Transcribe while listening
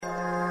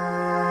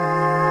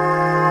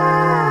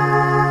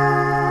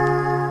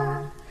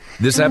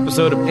This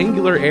episode of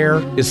Angular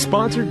Air is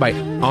sponsored by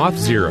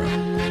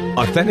Auth0,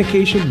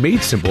 authentication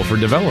made simple for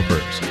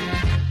developers.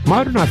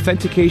 Modern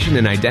authentication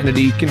and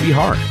identity can be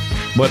hard,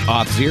 but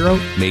Auth0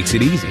 makes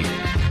it easy.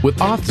 With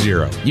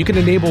Auth0, you can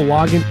enable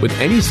login with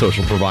any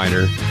social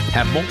provider,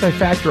 have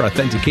multi-factor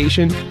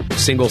authentication,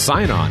 single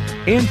sign-on,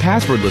 and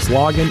passwordless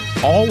login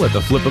all at the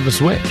flip of a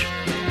switch.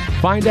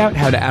 Find out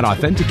how to add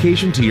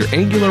authentication to your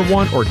Angular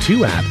 1 or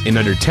 2 app in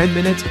under 10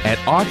 minutes at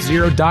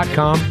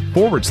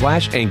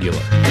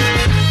auth0.com/Angular.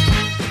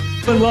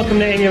 And welcome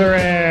to Angular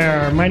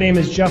Air. My name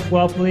is Jeff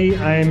Welpley.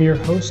 I am your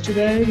host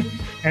today,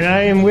 and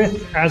I am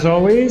with, as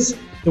always,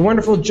 the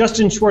wonderful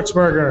Justin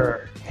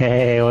Schwartzberger.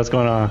 Hey, what's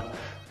going on?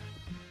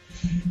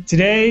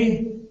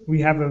 Today, we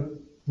have a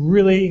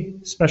really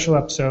special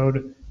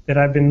episode that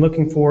I've been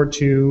looking forward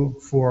to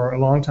for a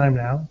long time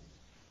now.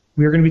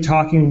 We are going to be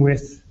talking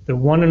with the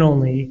one and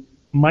only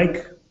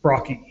Mike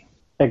Brocchi.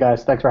 Hey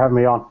guys, thanks for having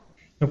me on.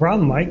 No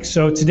problem, Mike.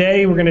 So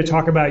today we're going to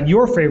talk about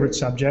your favorite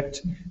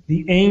subject,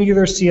 the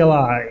Angular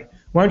CLI.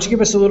 Why don't you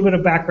give us a little bit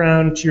of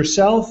background to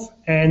yourself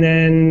and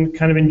then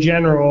kind of in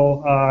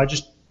general,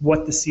 just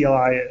what the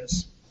CLI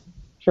is?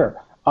 Sure.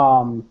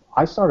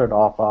 I started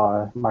off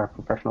my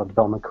professional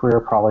development career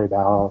probably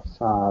about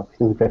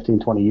 15,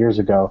 20 years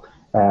ago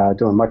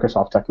doing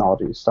Microsoft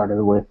technologies.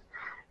 Started with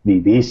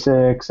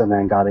VB6 and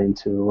then got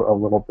into a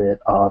little bit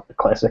of the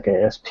classic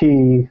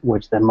ASP,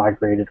 which then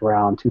migrated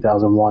around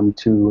 2001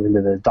 into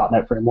the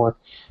 .NET framework,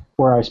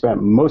 where I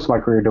spent most of my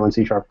career doing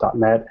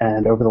C#.NET,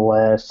 and over the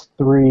last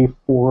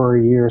 3-4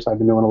 years I've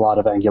been doing a lot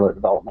of Angular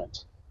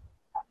development.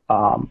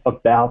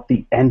 About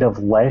the end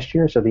of last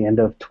year, so the end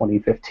of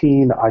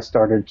 2015, I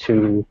started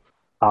to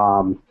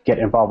get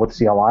involved with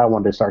CLI. I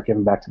wanted to start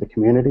giving back to the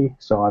community,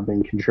 so I've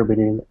been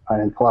contributing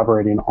and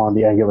collaborating on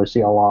the Angular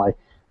CLI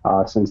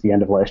since the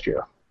end of last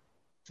year.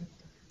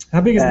 How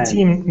big is the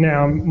team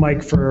now,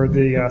 Mike, for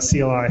the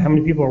CLI? How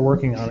many people are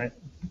working on it?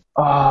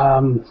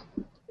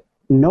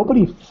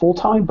 Nobody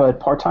full-time, but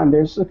part-time,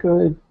 there's a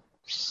good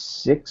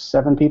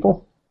 6-7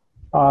 people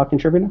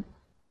contributing,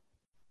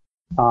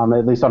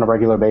 at least on a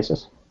regular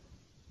basis.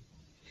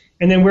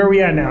 And then where are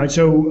we at now?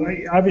 So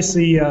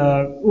obviously,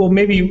 well,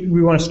 maybe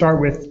we want to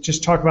start with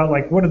just talk about,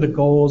 like, what are the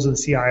goals of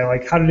the CLI?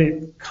 Like, how did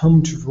it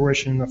come to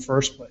fruition in the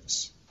first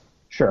place?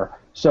 Sure.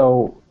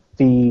 So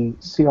the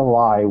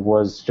CLI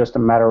was just a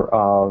matter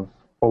of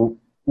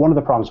one of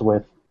the problems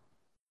with,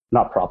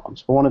 not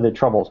problems, but one of the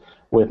troubles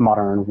with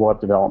modern web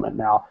development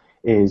now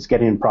is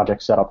getting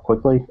projects set up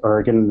quickly,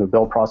 or getting the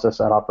build process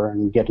set up,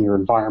 and getting your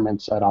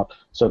environment set up.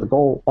 So the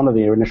goal, one of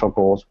the initial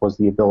goals, was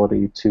the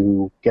ability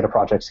to get a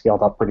project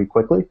scaled up pretty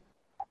quickly.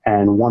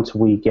 And once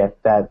we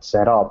get that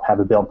set up, have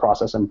a build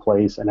process in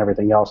place and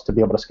everything else to be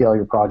able to scale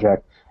your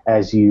project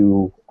as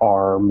you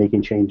are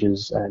making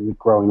changes and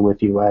growing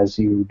with you as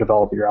you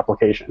develop your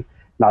application.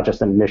 Not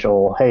just an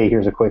initial, hey,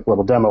 here's a quick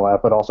little demo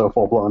app, but also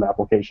full-blown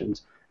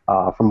applications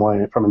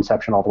from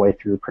inception all the way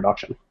through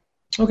production.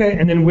 Okay,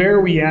 and then where are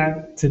we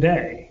at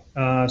today?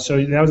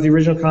 So that was the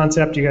original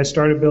concept. You guys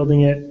started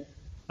building it.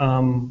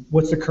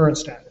 What's the current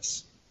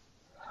status?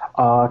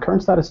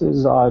 Current status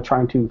is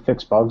trying to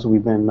fix bugs.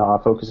 We've been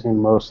focusing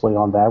mostly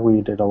on that. We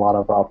did a lot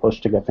of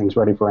push to get things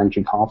ready for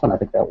ngConf, and I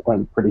think that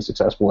went pretty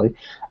successfully.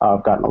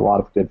 I've gotten a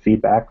lot of good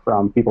feedback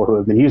from people who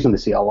have been using the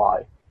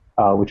CLI,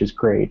 which is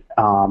great.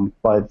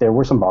 But there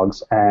were some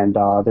bugs, and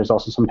there's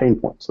also some pain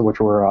points, which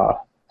we're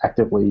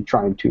actively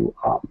trying to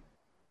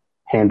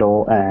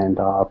handle and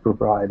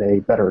provide a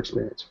better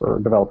experience for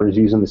developers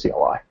using the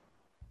CLI.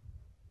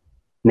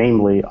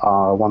 Namely,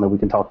 one that we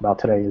can talk about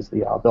today is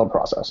the build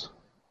process.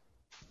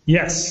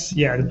 Yes,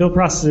 yeah, the build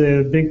process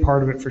is a big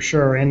part of it for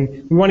sure,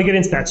 and we want to get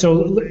into that.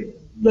 So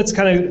let's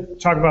kind of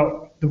talk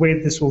about the way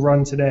that this will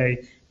run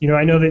today. You know,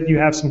 I know that you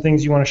have some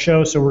things you want to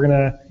show, so we're going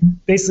to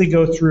basically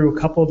go through a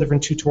couple of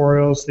different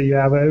tutorials that you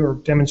have, or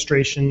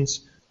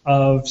demonstrations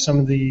of some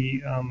of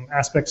the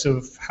aspects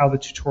of how the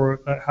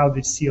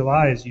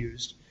CLI is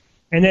used.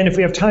 And then if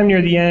we have time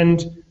near the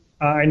end,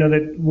 I know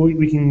that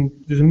we can.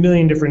 There's a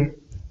million different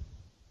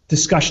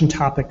discussion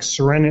topics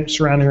surrounding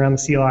around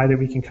the CLI that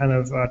we can kind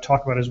of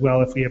talk about as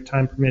well if we have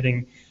time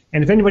permitting.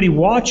 And if anybody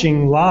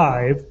watching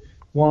live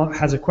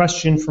has a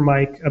question for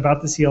Mike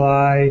about the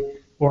CLI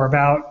or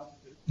about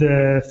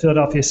the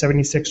Philadelphia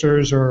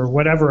 76ers or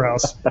whatever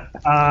else,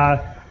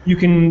 you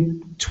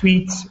can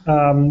tweet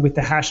with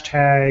the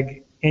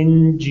hashtag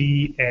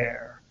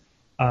NGAIR,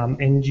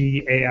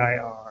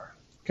 NGAIR.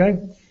 Okay?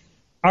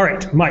 All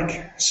right,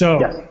 Mike. So.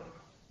 Yes.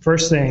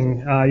 First thing,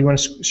 you want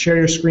to share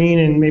your screen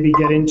and maybe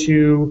get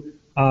into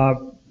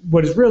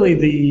what is really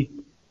the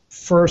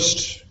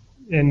first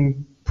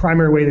and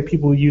primary way that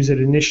people use it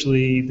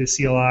initially, the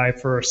CLI,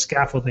 for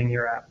scaffolding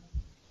your app.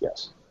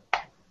 Yes.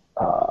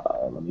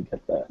 Let me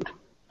get that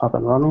up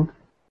and running.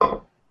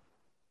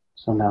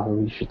 So now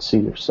you should see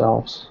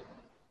yourselves.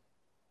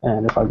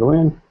 And if I go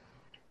in,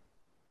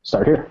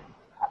 start here.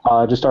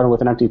 Just starting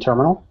with an empty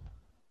terminal.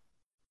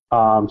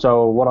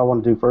 So what I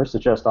want to do first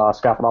is just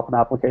scaffold up an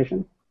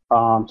application. So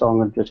I'm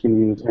just going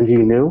to use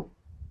ng new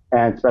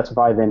and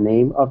specify the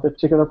name of the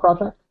particular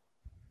project.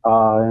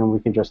 and we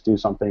can just do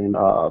something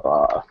of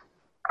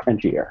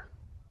ngair.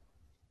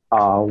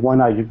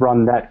 When I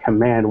run that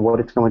command, what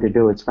it's going to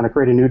do, it's going to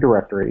create a new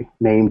directory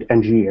named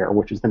ngair,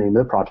 which is the name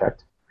of the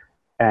project.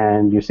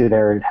 And you see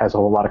there it has a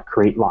whole lot of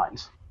create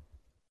lines.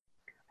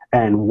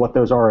 And what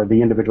those are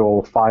the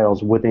individual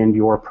files within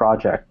your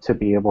project to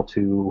be able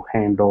to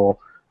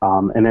handle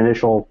an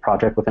initial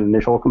project with an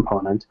initial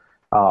component,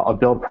 a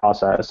build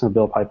process, and a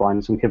build pipeline,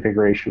 and some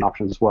configuration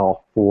options as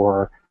well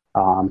for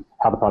how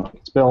the project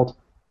gets built,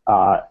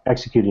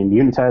 executing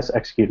unit tests,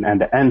 executing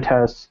end-to-end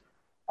tests,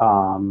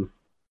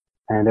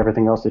 and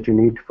everything else that you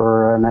need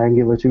for an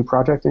Angular 2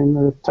 project in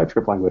the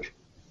TypeScript language.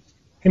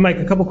 Hey, Mike,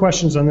 a couple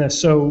questions on this.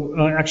 So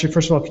actually,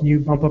 first of all, can you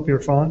bump up your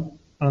font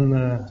on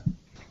the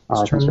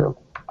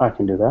terminal? I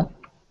can do that.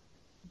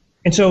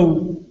 And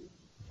so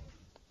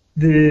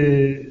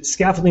the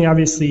scaffolding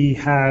obviously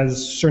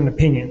has certain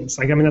opinions.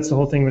 Like, I mean, that's the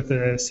whole thing with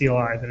the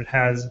CLI, that it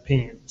has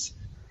opinions.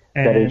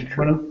 And that is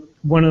true.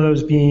 One of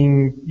those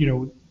being,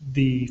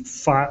 the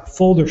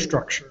folder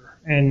structure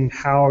and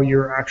how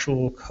your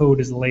actual code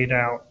is laid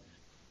out.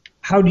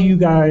 How do you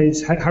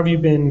guys, how have you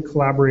been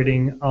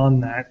collaborating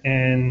on that?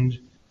 And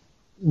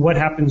what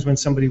happens when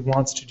somebody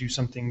wants to do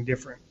something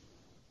different?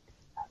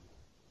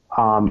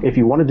 If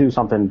you want to do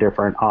something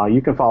different,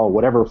 you can follow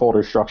whatever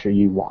folder structure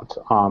you want.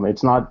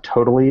 It's not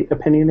totally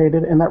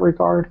opinionated in that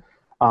regard,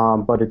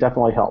 but it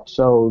definitely helps.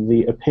 So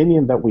the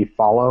opinion that we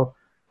follow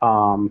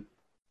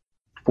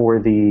for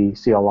the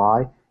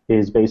CLI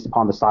is based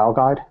upon the style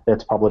guide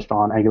that's published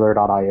on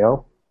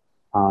angular.io,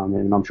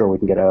 and I'm sure we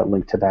can get a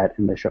link to that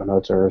in the show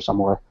notes or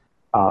somewhere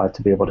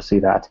to be able to see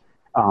that.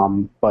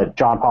 But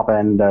John Papa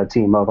and a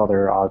team of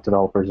other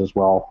developers as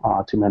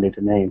well, too many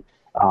to name,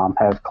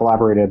 have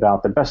collaborated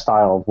about the best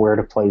style of where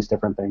to place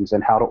different things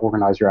and how to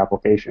organize your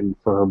application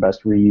for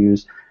best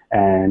reuse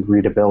and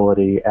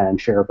readability and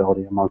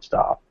shareability amongst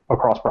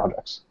across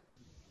projects.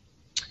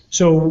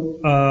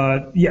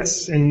 So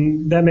yes,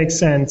 and that makes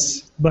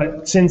sense.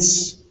 But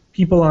since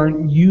many people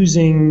aren't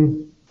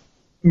using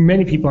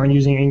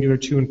Angular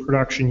 2 in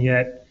production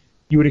yet,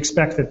 you would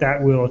expect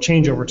that will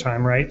change over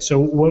time, right?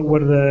 So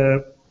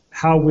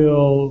how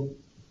will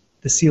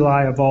the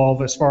CLI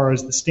evolve as far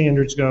as the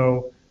standards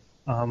go?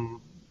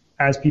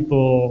 As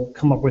people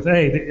come up with,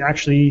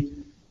 actually,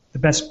 the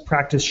best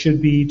practice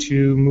should be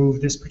to move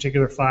this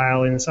particular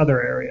file in this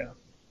other area.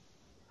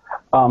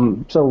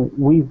 So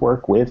we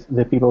work with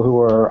the people who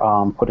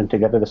are putting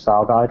together the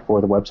style guide for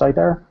the website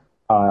there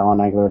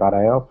on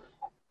angular.io,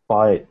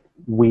 but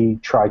we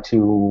try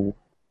to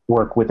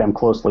work with them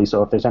closely.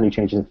 So if there's any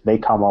changes they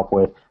come up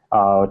with,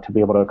 to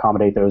be able to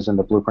accommodate those in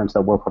the blueprints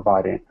that we're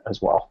providing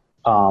as well.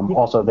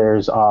 Also,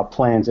 there's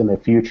plans in the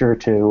future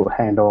to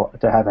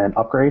have an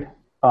upgrade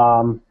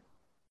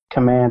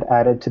command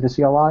added to the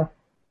CLI,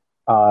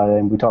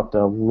 and we talked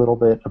a little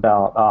bit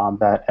about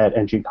that at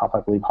ngconf. I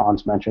believe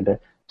Hans mentioned it,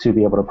 to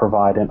be able to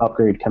provide an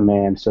upgrade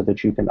command so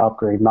that you can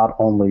upgrade not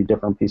only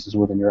different pieces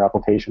within your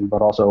application,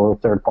 but also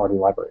third-party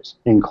libraries,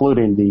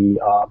 including the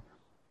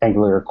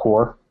Angular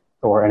core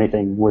or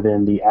anything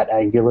within the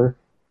 @Angular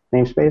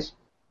namespace.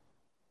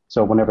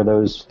 So whenever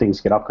those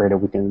things get upgraded,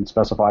 we can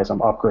specify some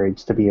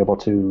upgrades to be able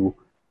to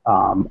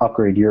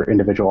upgrade your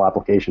individual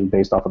application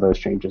based off of those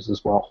changes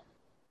as well.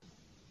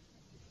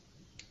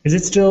 Is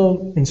it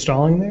still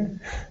installing there?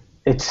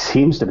 It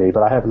seems to be,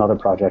 but I have another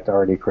project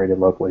already created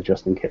locally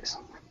just in case.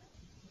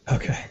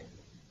 Okay.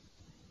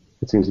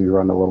 It seems to be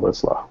running a little bit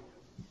slow.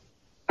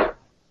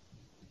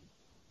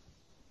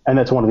 And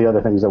that's one of the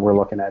other things that we're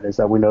looking at, is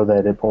that we know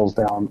that it pulls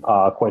down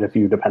quite a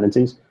few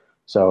dependencies,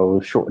 so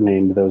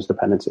shortening those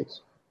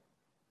dependencies.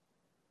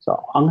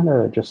 So I'm going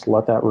to just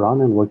let that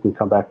run, and we can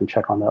come back and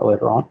check on that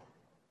later on.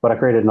 But I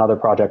created another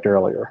project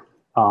earlier,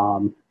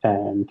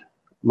 and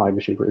my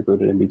machine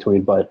rebooted in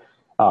between, but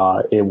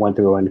it went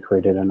through and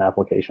created an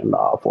application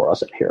for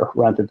us in here,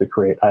 ran through the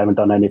create. I haven't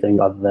done anything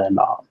other than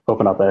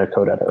open up a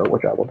code editor,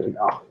 which I will do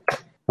now.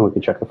 And we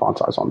can check the font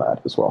size on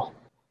that as well.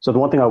 So the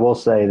one thing I will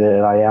say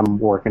that I am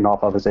working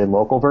off of is a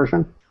local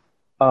version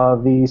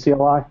of the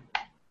CLI.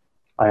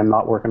 I am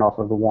not working off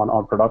of the one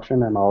on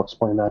production, and I'll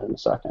explain that in a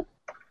second.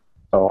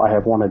 So I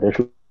have one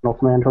additional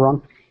command to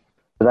run.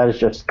 So that is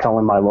just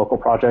telling my local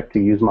project to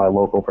use my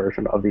local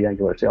version of the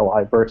Angular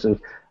CLI versus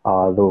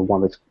the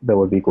one that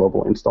would be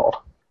globally installed.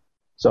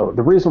 So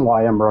the reason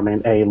why I'm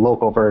running a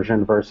local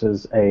version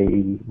versus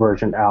a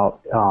version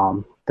out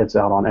that's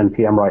out on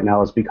NPM right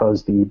now is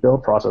because the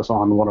build process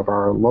on one of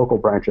our local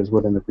branches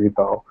within the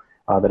repo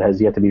that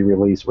has yet to be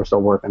released, we're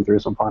still working through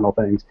some final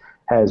things,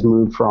 has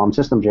moved from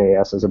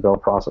System.js as a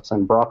build process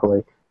and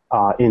Broccoli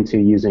into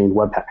using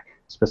Webpack,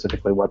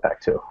 specifically Webpack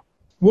 2.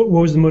 What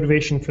was the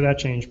motivation for that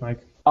change,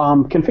 Mike?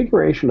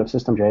 Configuration of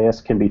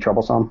System.js can be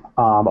troublesome.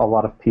 A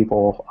lot of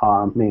people,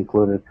 me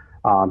included,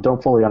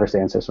 don't fully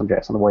understand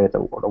System.js and the way that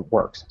it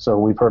works. So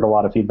we've heard a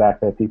lot of feedback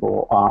that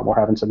people were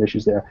having some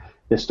issues there.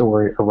 This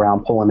story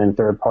around pulling in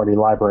third-party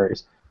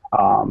libraries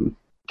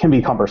can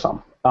be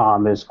cumbersome.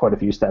 There's quite a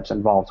few steps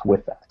involved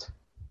with that.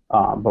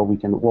 But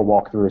we'll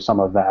walk through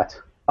some of that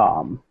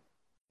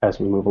as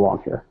we move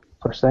along here.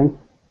 First thing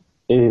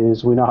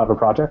is we now have a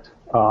project.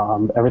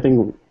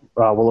 Everything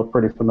will look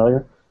pretty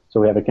familiar. So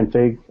we have a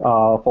config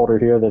folder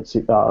here that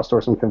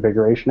stores some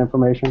configuration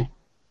information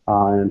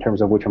in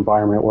terms of which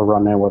environment we're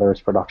running, whether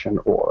it's production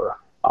or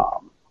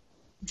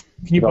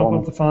Can you bump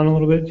up the font a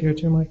little bit here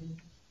too, Mike?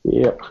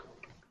 Yep.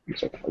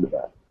 So I'll do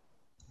that.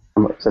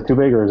 Is that too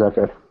big or is that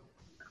good?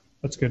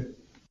 That's good.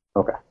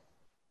 Okay.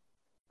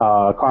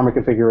 Karma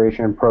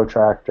configuration,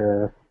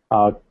 protractor,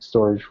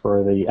 storage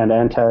for the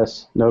end-to-end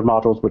tests, node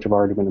modules, which have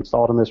already been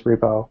installed in this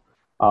repo,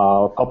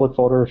 public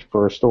folders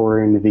for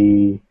storing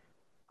the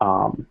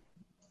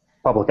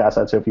public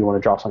assets. So if you want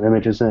to drop some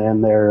images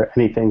in there,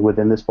 anything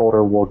within this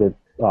folder will get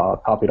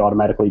copied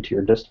automatically to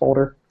your dist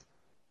folder,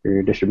 or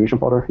your distribution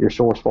folder, your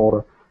source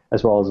folder,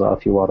 as well as a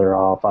few other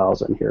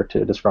files in here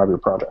to describe your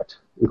project,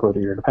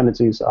 including your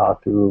dependencies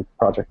through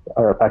project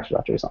or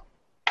package.json.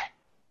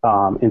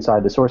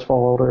 Inside the source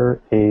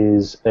folder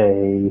is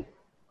a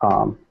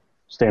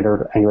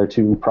standard Angular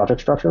 2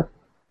 project structure.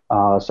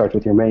 Starts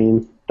with your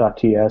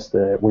main.ts,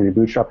 where you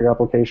bootstrap your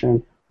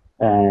application,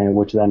 and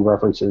which then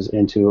references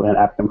into an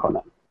app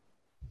component,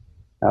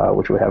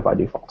 which we have by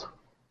default.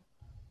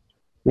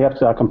 The app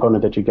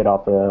component that you get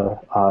off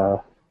the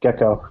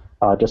get-go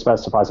just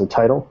specifies a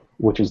title,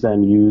 which is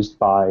then used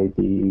by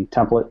the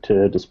template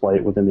to display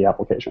it within the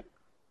application.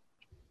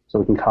 So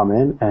we can come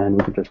in and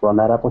we can just run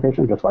that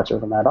application just by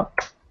serving that up.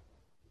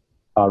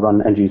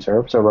 Run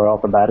ng-serve. So right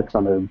off the bat, it's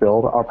going to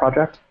build our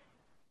project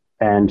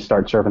and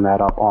start serving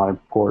that up on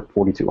port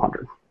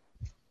 4200.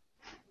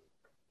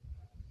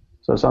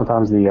 So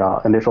sometimes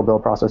the initial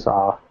build process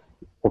will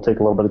take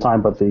a little bit of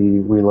time, but the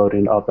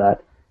reloading of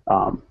that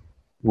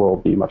will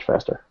be much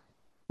faster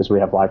because we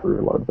have library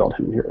reload built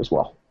in here as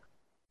well.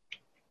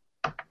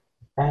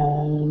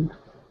 And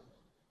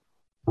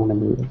I'm going to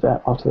move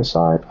that off to the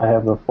side. I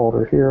have the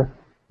folder here,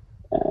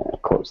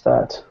 and close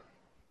that.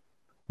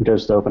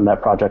 Just open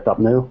that project up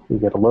new. We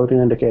get a loading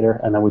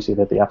indicator, and then we see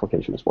that the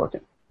application is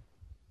working.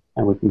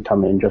 And we can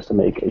come in just to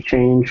make a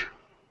change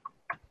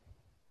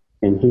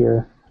in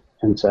here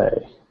and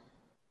say,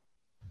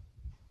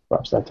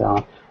 drops that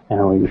down,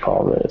 and we can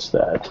call this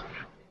that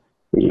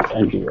the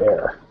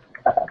ng-error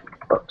app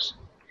works.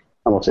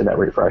 And we'll see that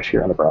refresh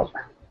here in the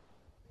browser.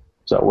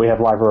 So we have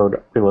live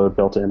reload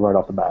built in right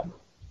off the bat.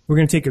 We're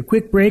going to take a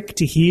quick break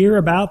to hear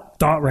about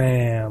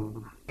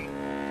ThoughtRam.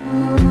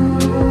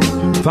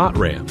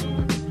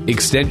 ThoughtRam.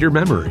 Extend your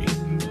memory.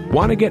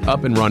 Want to get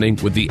up and running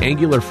with the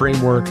Angular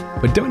framework,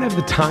 but don't have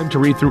the time to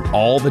read through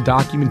all the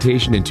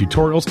documentation and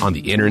tutorials on the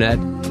internet?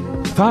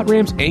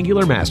 ThoughtRam's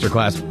Angular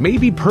Masterclass may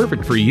be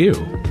perfect for you.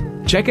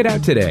 Check it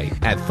out today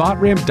at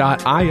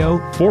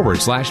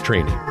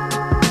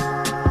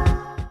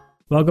thoughtram.io/training.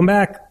 Welcome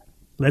back.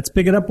 Let's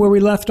pick it up where we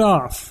left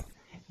off.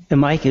 And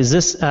Mike, is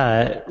this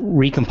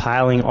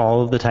recompiling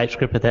all of the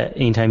TypeScript at that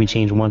anytime you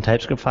change one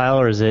TypeScript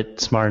file, or is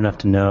it smart enough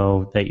to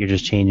know that you're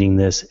just changing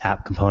this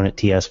app component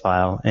TS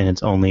file and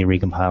it's only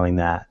recompiling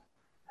that?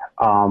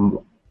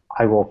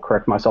 I will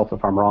correct myself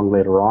if I'm wrong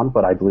later on,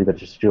 but I believe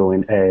it's just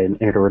doing an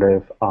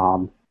iterative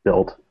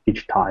build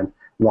each time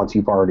once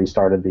you've already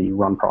started the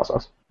run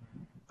process.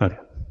 Okay.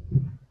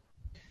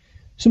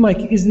 So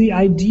Mike, is the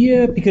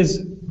idea,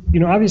 because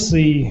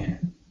obviously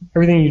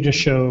everything you just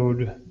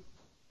showed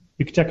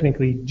you could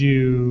technically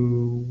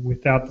do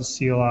without the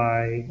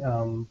CLI,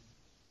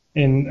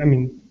 and I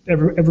mean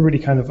everybody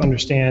kind of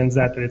understands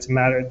that it's a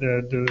matter.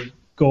 The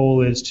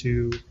goal is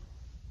to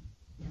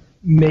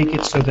make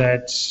it so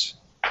that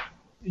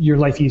your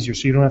life easier,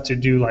 so you don't have to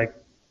do like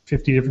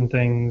 50 different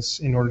things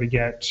in order to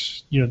get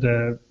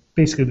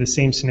basically the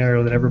same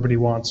scenario that everybody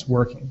wants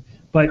working.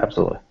 But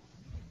absolutely,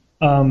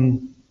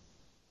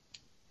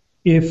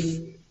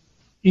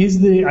 is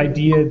the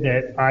idea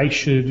that I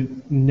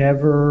should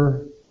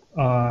never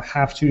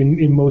have to,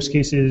 in most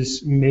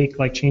cases, make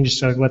like changes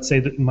to, let's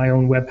say, my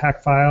own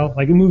Webpack file.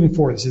 Like moving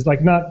forward, this is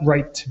like not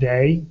right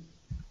today,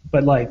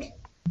 but like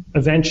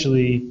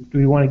eventually, do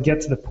we want to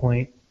get to the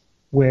point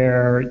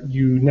where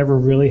you never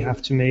really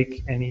have to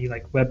make any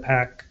like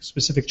Webpack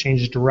specific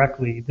changes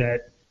directly?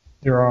 That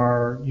there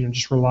are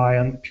just rely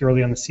on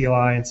purely on the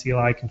CLI and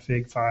CLI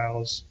config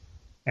files,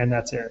 and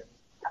that's it.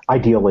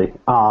 Ideally,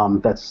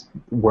 that's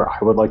where I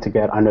would like to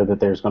get. I know that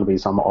there's going to be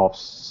some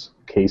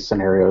case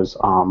scenarios,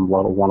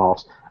 little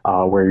one-offs,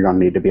 where you're going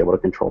to need to be able to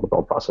control the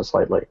build process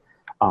slightly.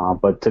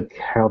 But to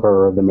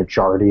cover the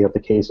majority of the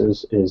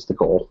cases is the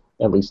goal,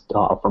 at least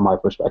from my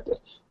perspective,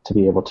 to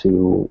be able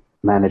to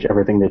manage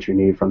everything that you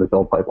need from the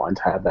build pipeline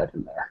to have that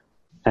in there.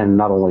 And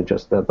not only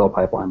just the build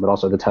pipeline, but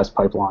also the test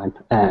pipeline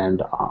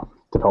and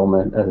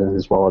development,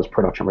 as well as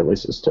production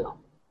releases too.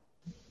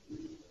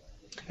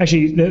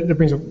 Actually, that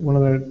brings up one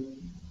other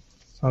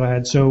thought I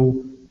had.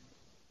 So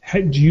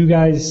do you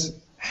guys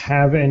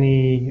have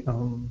any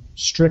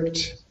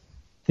strict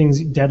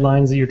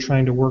deadlines that you're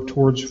trying to work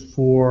towards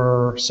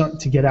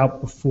to get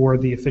out before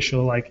the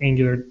official like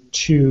Angular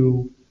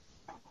 2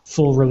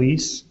 full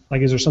release?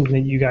 Like, is there something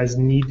that you guys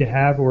need to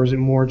have, or is it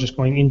more just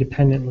going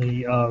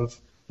independently of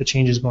the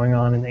changes going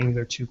on in the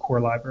Angular 2 core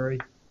library?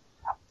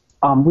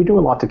 We do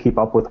a lot to keep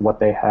up with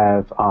what they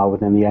have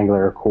within the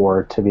Angular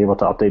core to be able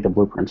to update the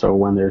blueprint. So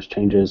when there's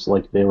changes,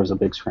 like there was a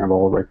big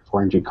scramble right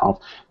before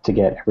ngconf to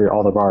get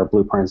all of our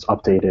blueprints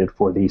updated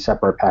for the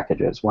separate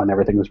packages when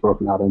everything was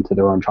broken out into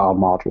their own child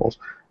modules,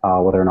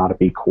 whether or not it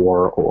be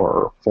core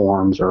or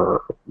forms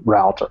or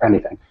routes or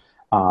anything,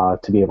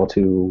 to be able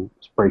to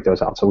break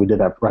those out. So we did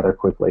that rather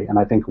quickly, and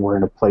I think we're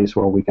in a place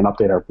where we can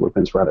update our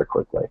blueprints rather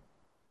quickly.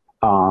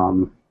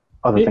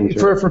 Other things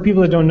for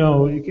people that don't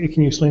know,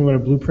 can you explain what a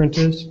blueprint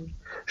is?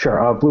 Sure.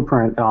 A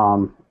blueprint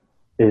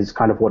is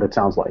kind of what it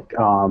sounds like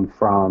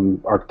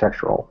from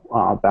architectural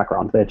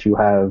background, that you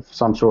have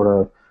some sort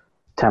of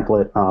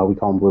template, we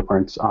call them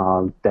blueprints,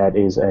 that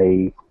is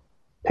a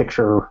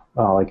picture,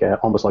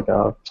 almost like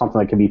something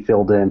that can be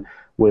filled in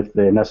with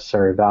the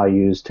necessary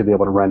values to be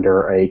able to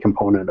render a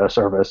component, a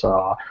service,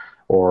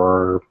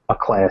 or a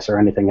class or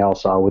anything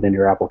else within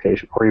your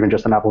application, or even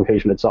just an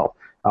application itself.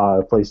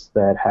 A place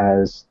that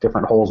has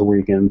different holes where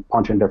you can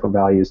punch in different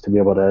values to be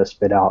able to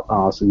spit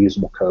out some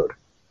usable code.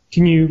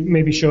 Can you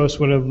maybe show us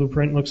what a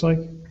blueprint looks like?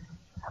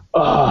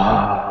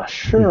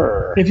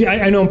 Sure.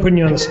 I know I'm putting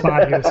you on the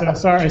spot here, so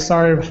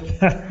sorry about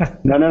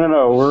that.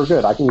 No, we're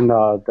good. I can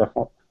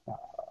definitely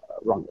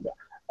run with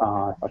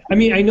that. I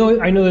mean, I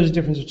know there's a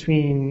difference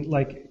between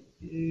like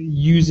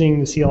using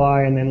the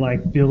CLI and then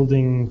like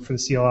building for the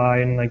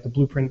CLI, and like the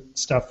blueprint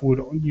stuff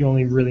you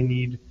only really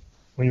need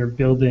when you're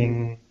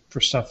building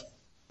for stuff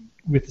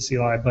with the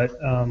CLI, but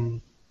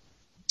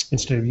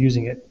instead of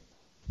using it.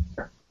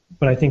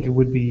 But I think it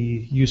would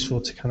be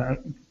useful to kind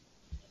of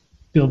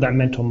build that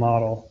mental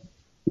model.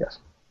 Yes.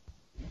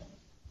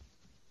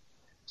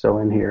 So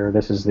in here,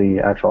 this is the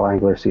actual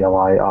Angular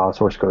CLI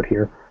source code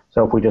here.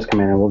 So if we just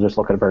come in and we'll just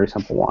look at a very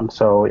simple one.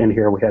 So in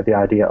here we have the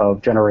idea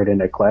of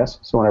generating a class.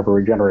 So whenever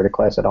we generate a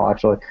class, it'll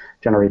actually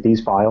generate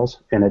these files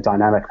in a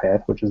dynamic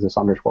path, which is this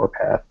underscore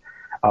path,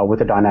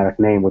 with a dynamic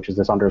name, which is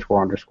this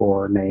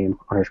underscore name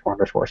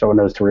underscore. So it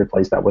knows to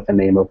replace that with the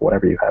name of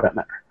whatever you have in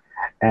there.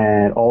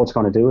 And all it's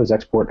going to do is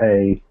export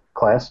a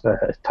class,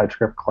 a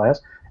TypeScript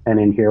class, and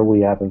in here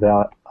we have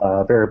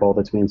a variable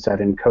that's being set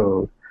in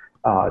code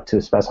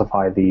to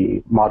specify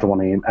the module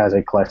name as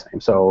a class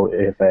name. So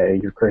if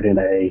you're creating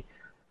a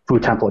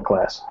food template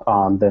class,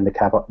 then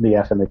the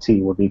F and the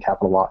T would be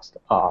capitalized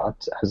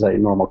as a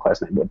normal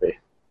class name would be.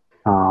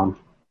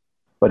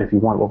 But if you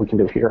want, what we can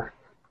do here,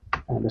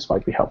 and this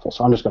might be helpful.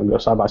 So I'm just going to go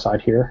side by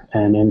side here,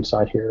 and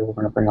inside here we're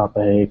going to bring up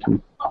a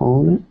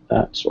component.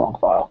 That's the wrong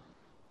file.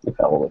 Make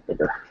that a little bit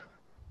bigger.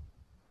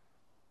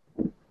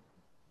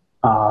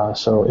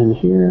 So in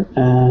here,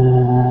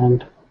 and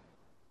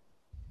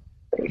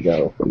there we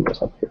go, bring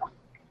this up here.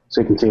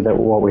 So you can see that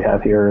what we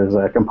have here is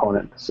a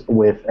component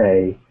with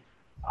a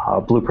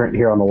blueprint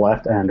here on the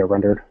left and a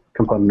rendered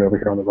component over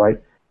here on the right.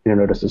 You'll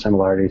notice the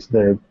similarities.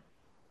 The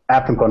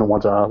app component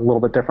one's a little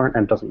bit different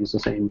and doesn't use the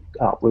same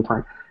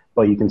blueprint,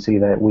 but you can see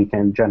that we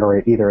can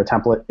generate either a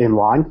template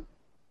inline,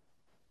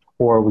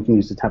 or we can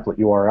use the template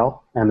URL,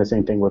 and the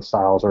same thing with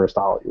styles or a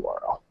style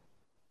URL.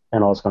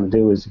 And all it's going to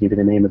do is give you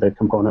the name of the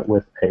component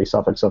with a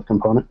suffix of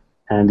component,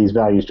 and these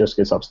values just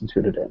get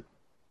substituted in.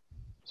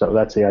 So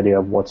that's the idea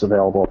of what's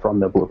available from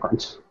the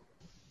blueprints.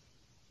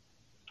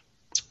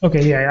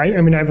 Okay, yeah,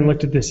 I mean, I haven't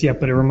looked at this yet,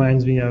 but it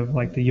reminds me of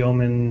like the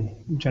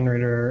Yeoman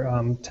generator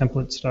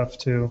template stuff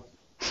too,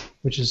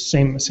 which is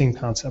same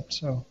concept.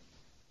 So.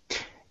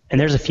 And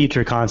there's a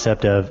future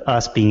concept of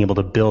us being able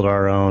to build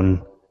our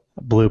own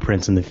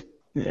blueprints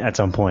at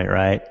some point,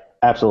 right?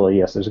 Absolutely,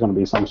 yes. There's going to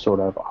be some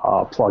sort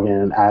of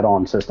plug-in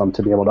add-on system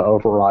to be able to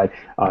override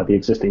the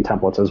existing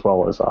templates, as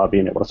well as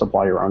being able to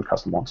supply your own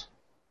custom ones.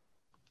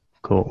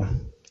 Cool.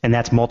 And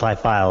that's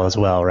multi-file as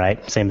well,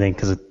 right? Same thing,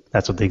 because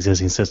that's what the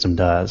existing system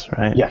does,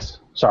 right? Yes.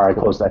 Sorry, I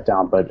closed that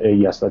down, but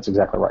yes, that's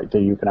exactly right.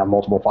 You can have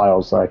multiple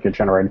files that get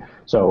generated.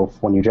 So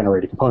when you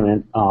generate a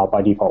component,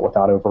 by default,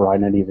 without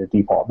overriding any of the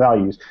default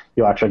values,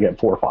 you'll actually get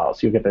 4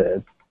 files. You'll get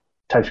the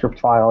TypeScript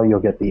file, you'll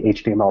get the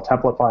HTML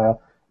template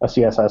file, a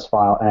CSS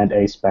file, and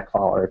a spec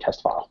file or a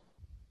test file.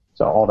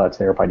 So all that's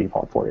there by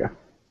default for you.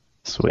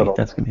 Sweet.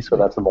 That's going to be sweet. So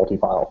that's the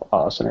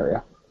multi-file scenario.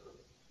 All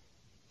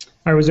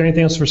right, was there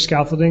anything else for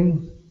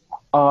scaffolding?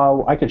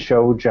 I could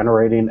show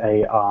generating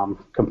a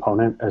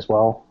component as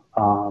well,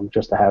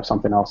 just to have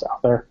something else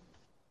out there.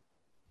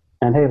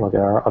 And hey, look,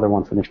 our other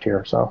one finished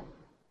here, so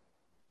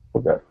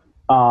we're good.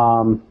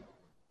 I'm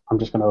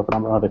just going to open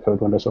up another code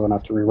window so I don't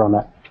have to rerun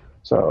that.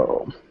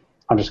 So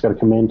I'm just going to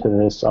come into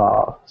this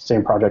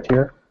same project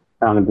here.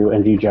 I'm going to do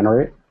ng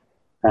generate,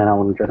 and I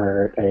want to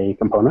generate a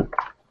component.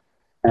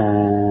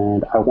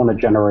 And I want to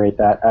generate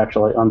that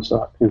actually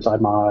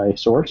inside my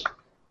source,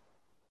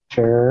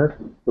 shared,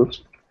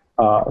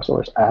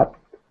 source app,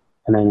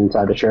 and then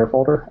inside the share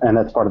folder. And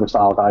that's part of the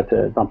style guide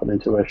to dump it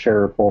into a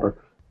share folder.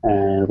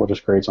 And we'll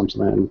just create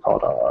something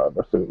called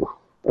the foo,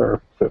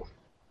 or foo.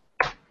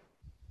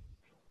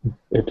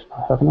 It did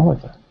not have an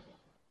like that.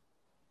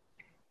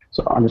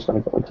 So I'm just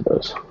going to go into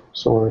this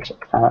source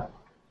app.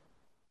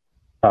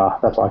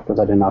 That's why, because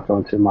I did not go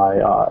into my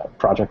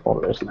project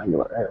folder. There's an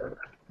Angular error.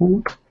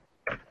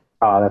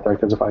 That's right,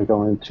 because if I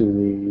go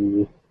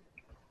into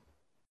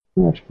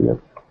That should be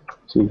good.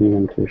 CD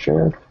into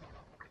shared.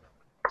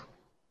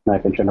 And I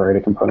can generate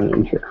a component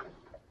in here.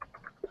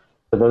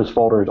 So those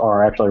folders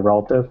are actually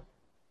relative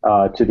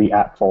to the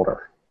app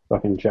folder. So I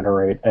can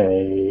generate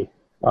a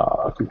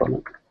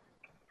component.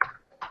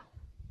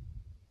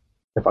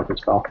 If I can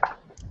spell.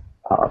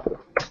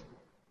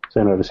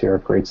 So notice here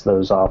it creates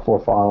those 4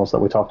 files that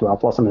we talked about,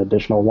 plus an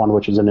additional one,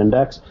 which is an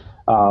index,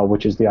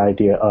 which is the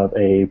idea of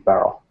a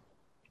barrel.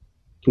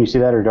 Can you see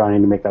that, or do I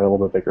need to make that a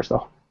little bit bigger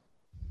still?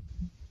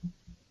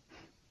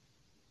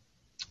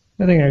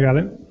 I think I got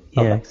it.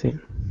 Yeah, Okay. I see.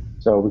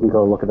 So we can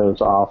go look at those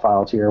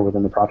files here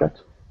within the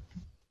project.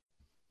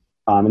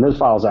 And those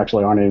files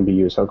actually aren't going to be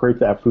used. So create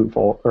that foo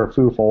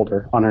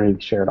folder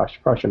underneath shared. I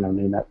probably shouldn't have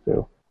named that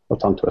foo. A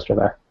tongue twister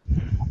there.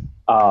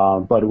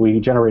 But we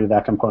generated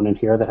that component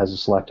here that has a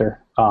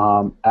selector.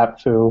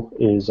 App_foo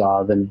is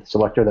the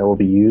selector that will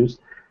be used.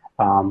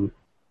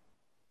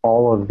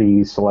 All of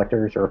these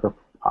selectors or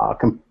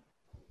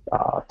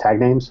tag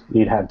names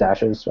need to have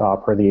dashes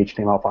per the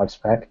HTML5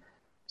 spec.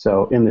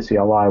 So in the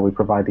CLI, we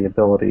provide the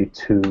ability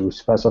to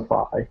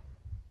specify.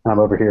 And I'm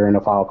over here in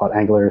a file called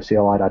Angular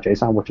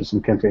CLI.json, which is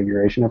some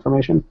configuration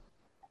information.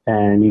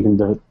 And you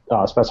can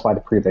specify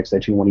the prefix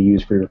that you want to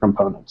use for your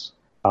components.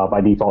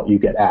 By default, you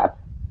get app,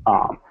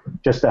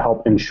 just to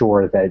help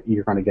ensure that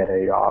you're going to get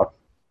a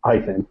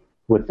hyphen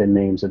with the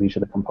names of each of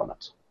the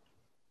components.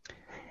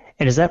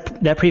 And is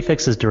that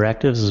prefix is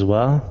directives as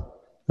well?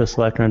 The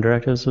selector and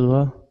directives as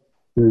well?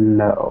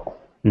 No.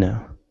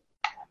 No.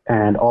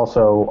 And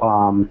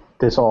also,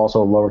 this will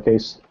also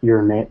lowercase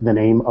the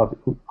name of,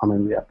 I'm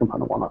in the app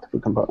component one, not the foo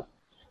component.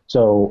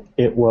 So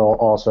it will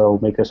also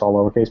make this all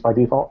lowercase by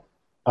default.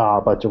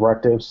 But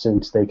directives,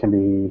 since they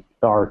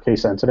are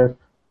case sensitive,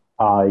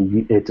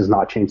 it does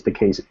not change the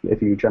case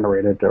if you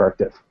generate a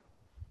directive.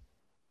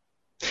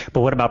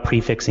 But what about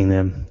prefixing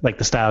them? Like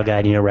the style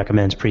guide,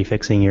 recommends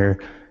prefixing your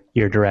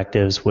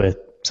directives with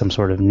some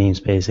sort of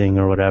namespacing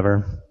or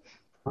whatever.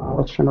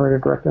 Let's generate a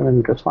directive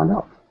and just find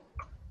out.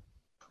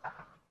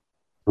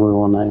 We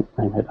will name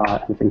it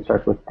anything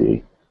starts with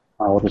D.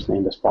 We'll just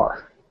name this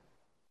bar.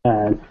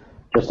 And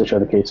just to show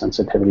the case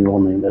sensitivity, we'll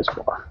name this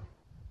bar.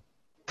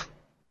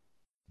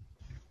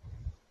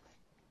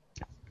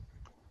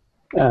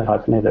 And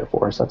hyphenated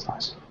for us, that's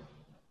nice.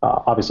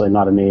 Obviously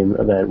not a name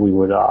that we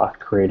would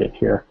create it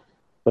here,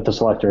 but the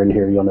selector in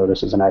here you'll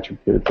notice is an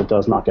attribute that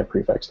does not get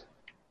prefixed.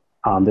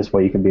 This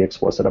way you can be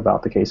explicit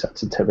about the case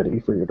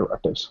sensitivity for your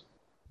directives.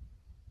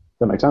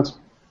 Does that make sense?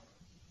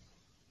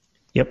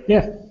 Yep.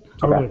 Yeah,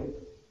 totally. Okay.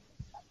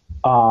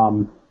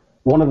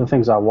 One of the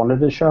things I wanted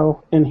to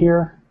show in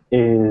here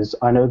is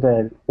I know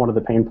that one of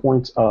the pain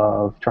points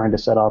of trying to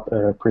set up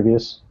a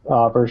previous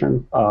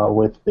version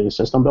with the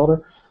system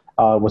builder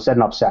was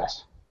setting up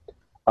SAS.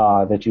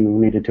 That you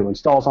needed to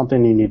install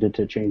something, you needed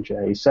to change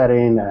a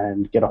setting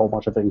and get a whole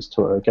bunch of things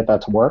to get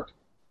that to work.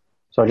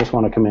 So I just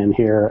want to come in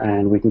here,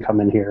 and we can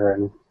come in here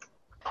and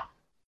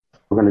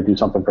we're going to do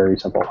something very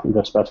simple and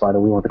just specify that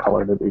we want the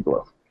color to be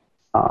blue.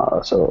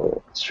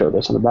 So let's show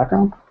this in the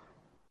background.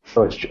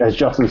 So as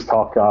Justin's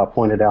talk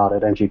pointed out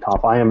at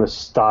NGConf, I am a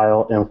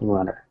style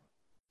implementer.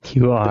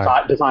 You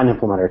are. Design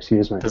implementer,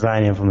 excuse me.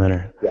 Design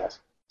implementer. Yes.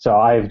 So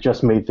I've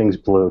just made things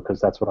blue because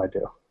that's what I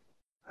do.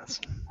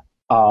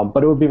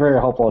 But it would be very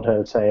helpful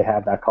to, say,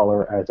 have that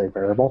color as a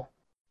variable.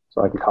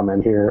 So I can come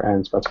in here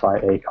and specify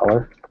a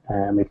color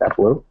and make that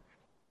blue.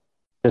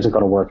 It isn't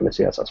going to work in a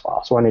CSS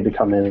file. So I need to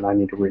come in and I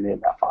need to rename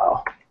that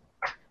file.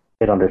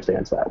 It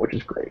understands that, which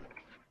is great.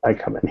 I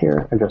come in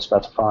here and just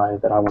specify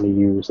that I want to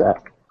use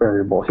that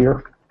variable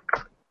here.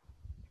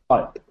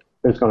 But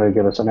it's going to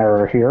give us an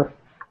error here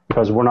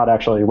because we're not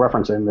actually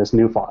referencing this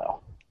new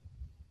file.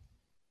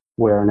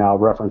 We're now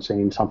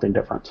referencing something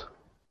different.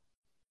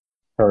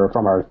 Or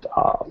from our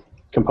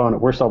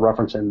component, we're still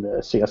referencing the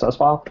CSS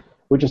file.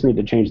 We just need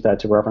to change that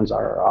to reference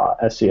our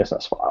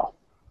SCSS file.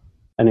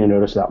 And you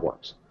notice that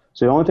works.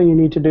 So the only thing you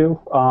need to do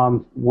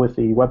with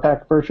the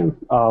Webpack version,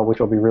 which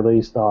will be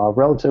released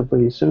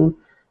relatively soon,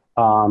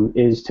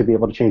 is to be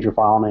able to change your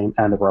file name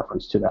and the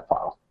reference to that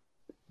file.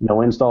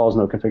 No installs,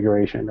 no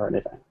configuration, or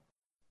anything.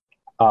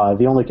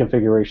 The only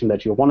configuration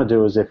that you'll want to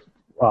do is if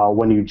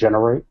when you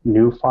generate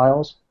new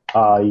files,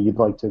 you'd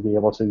like to be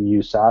able to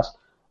use SAS,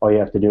 all you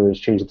have to do is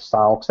change the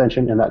style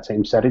extension in that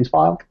same settings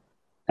file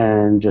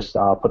and just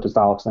put the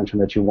style extension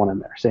that you want in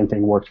there. Same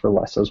thing works for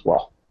less as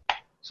well.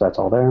 So that's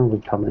all there.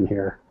 We come in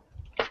here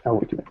and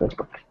we can make this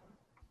work.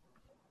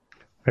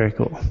 Very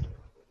cool.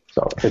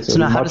 So it's a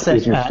much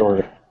easier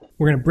story.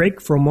 We're going to break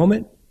for a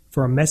moment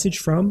for a message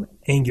from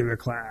Angular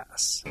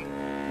class.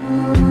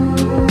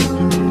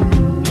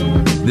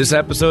 This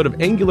episode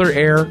of Angular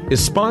Air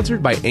is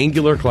sponsored by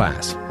Angular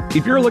Class.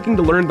 If you're looking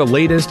to learn the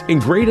latest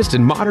and greatest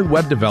in modern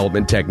web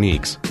development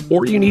techniques,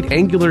 or you need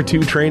Angular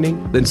 2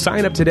 training, then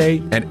sign up today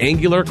at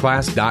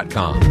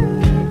angularclass.com.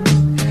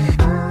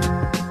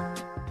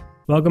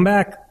 Welcome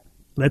back.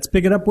 Let's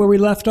pick it up where we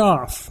left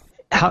off.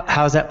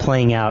 How's that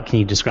playing out? Can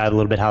you describe a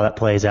little bit how that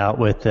plays out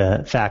with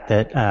the fact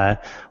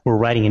that we're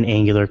writing an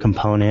Angular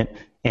component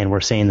and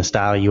we're saying the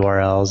style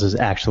URLs is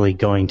actually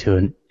going to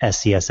an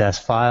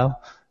SCSS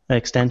file?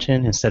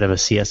 extension instead of a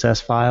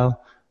CSS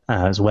file?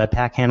 Is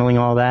Webpack handling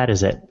all that?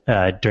 Is it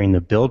during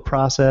the build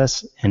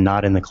process and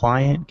not in the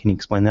client? Can you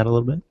explain that a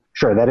little bit?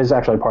 Sure, that is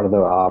actually part of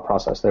the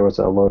process. There was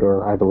a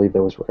loader, I believe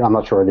there was, I'm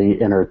not sure the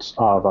innards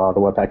of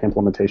the Webpack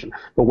implementation,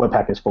 but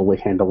Webpack is fully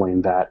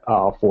handling that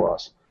for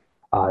us.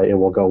 It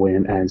will go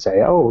in and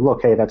say, oh,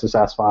 look, hey, that's a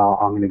SAS file.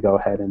 I'm going to go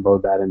ahead and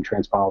load that and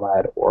transpile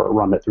that or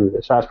run it through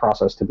the SAS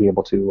process to be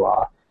able to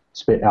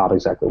spit out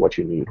exactly what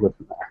you need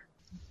within there.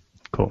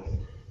 Cool.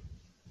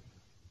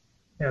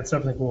 Yeah, it's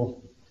definitely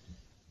cool.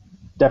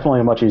 Definitely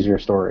a much easier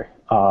story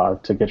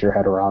to get your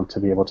head around to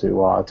be able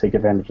to take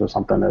advantage of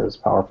something as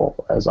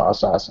powerful as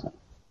SAS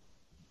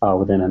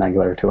within an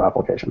Angular 2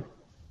 application.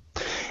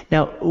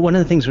 Now, one of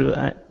the things,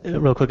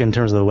 real quick, in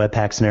terms of the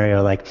Webpack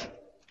scenario, like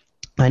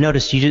I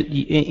noticed you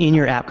in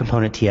your app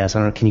component TS. I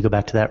don't know. Can you go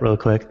back to that real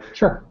quick?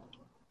 Sure.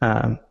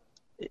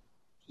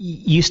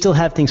 You still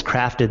have things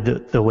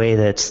crafted the way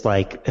that's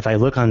like, if I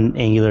look on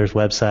Angular's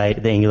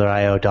website, the Angular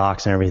IO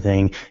docs and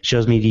everything,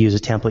 shows me to use a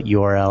template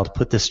URL to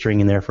put this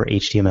string in there for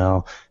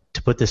HTML,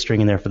 to put this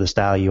string in there for the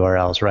style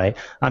URLs, right?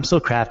 I'm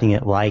still crafting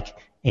it like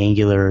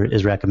Angular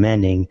is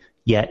recommending,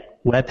 yet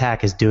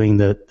Webpack is doing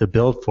the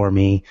build for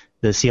me,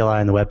 the CLI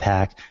and the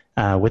Webpack,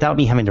 without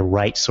me having to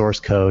write source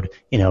code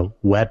in a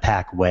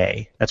Webpack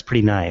way. That's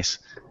pretty nice.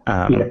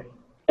 Yeah.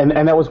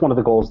 And that was one of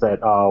the goals that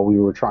we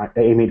were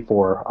aiming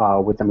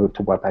for with the move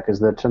to Webpack, is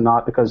that to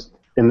not, because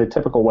in the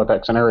typical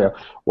Webpack scenario,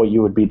 what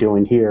you would be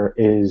doing here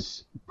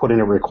is putting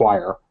a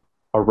require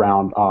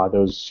around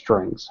those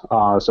strings.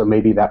 So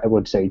maybe that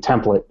would say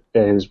template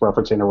is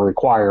referencing a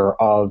require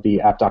of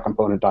the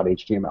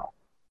app.component.html.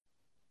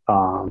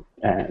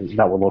 And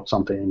that would look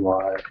something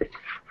like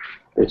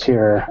it's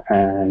here,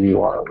 and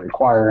you are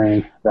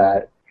requiring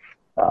that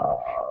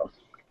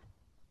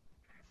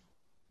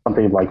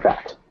something like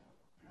that.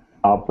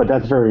 But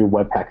that's very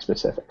Webpack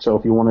specific. So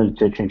if you wanted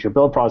to change your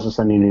build process,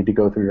 then you need to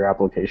go through your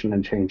application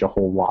and change a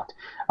whole lot.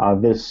 There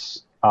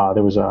was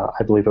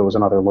I believe it was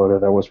another loader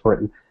that was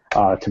written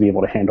to be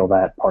able to handle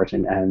that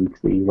parsing and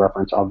the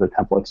reference of the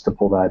templates to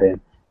pull that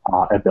in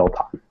at build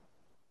time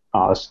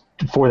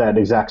for that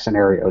exact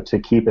scenario, to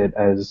keep it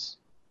as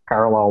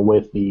parallel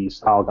with the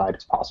style guide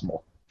as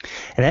possible.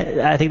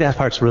 And I think that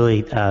part's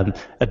really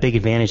a big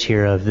advantage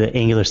here of the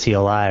Angular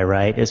CLI,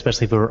 right?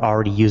 Especially if we're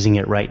already using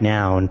it right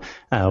now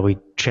and we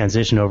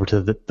transition over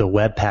to the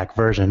Webpack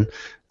version.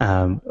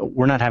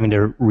 We're not having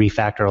to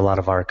refactor a lot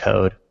of our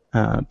code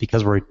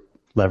because we're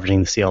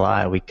leveraging the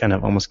CLI. We kind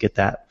of almost get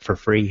that for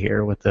free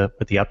here with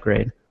the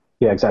upgrade.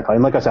 Yeah, exactly.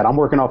 And like I said, I'm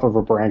working off of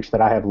a branch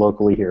that I have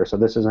locally here, so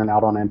this isn't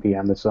out on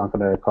NPM. This is not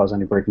going to cause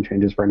any breaking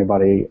changes for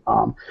anybody.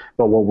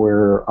 But what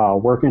we're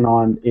working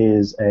on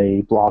is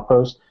a blog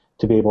post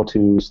to be able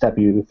to step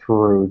you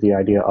through the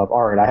idea of,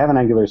 all right, I have an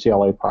Angular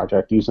CLI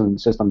project using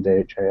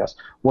System.js.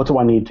 What do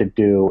I need to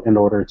do in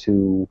order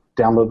to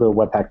download the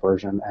Webpack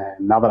version?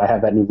 And now that I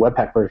have that new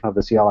Webpack version of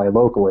the CLI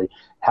locally,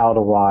 how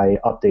do I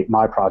update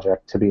my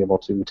project to be able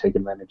to take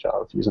advantage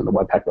of using the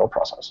Webpack build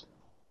process?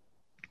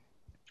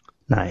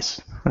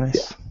 Nice. Yeah.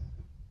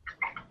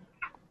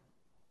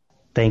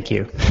 Thank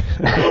you.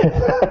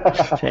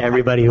 To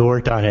everybody who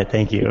worked on it,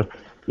 thank you.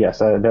 Yes,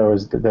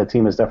 the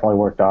team has definitely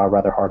worked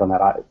rather hard on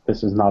that.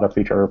 This is not a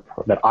feature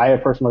that I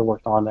have personally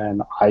worked on,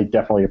 and I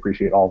definitely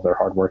appreciate all of their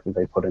hard work that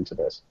they put into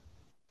this.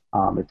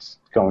 It's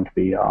going to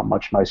be a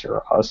much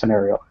nicer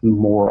scenario and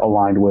more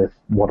aligned with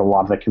what a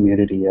lot of the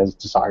community has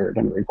desired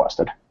and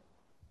requested.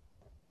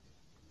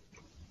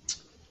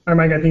 All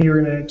right, Mike, I think you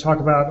were going to talk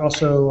about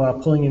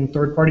also pulling in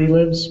third-party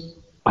libs.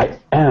 I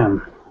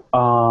am.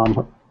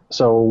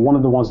 So one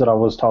of the ones that I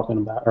was talking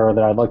about, or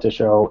that I'd like to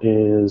show,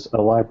 is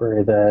a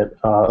library that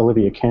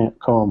Olivia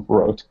Combe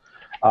wrote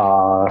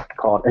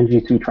called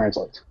ng2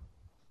 Translate.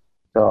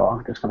 So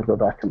I'm just going to go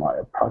back to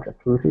my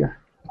project root here.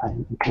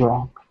 I'm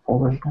wrong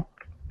folder again.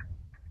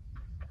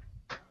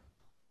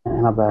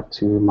 And I'm back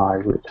to my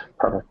root.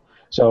 Perfect.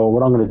 So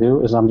what I'm going to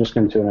do is I'm just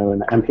going to do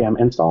an npm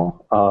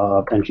install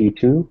of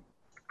ng2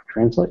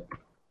 Translate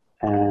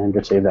and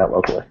just save that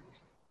locally.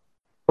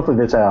 Hopefully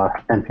this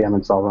npm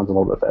install runs a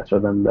little bit faster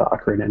than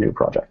creating a new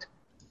project.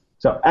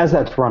 So as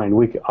that's running,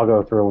 I'll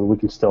go through and we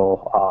can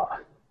still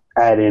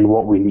add in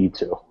what we need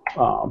to,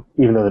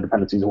 even though the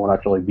dependencies won't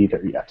actually be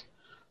there yet.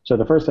 So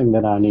the first thing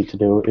that I need to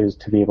do is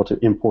to be able to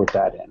import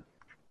that in.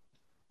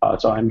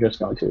 So I'm just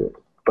going to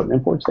put an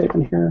import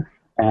statement here,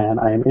 and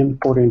I am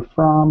importing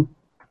from,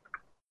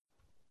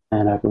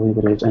 and I believe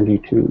it is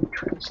ng2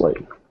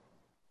 Translate.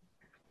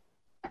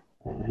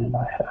 And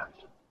I have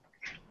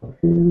over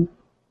here.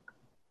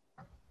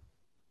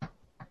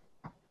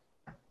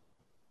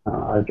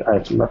 I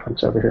have some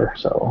reference over here,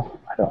 so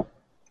I don't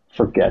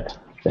forget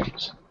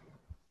things.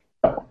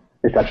 Oh,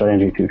 it's actually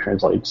ng2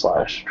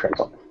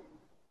 Translate/translate.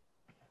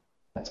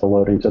 That's a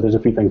loading. So there's a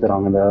few things that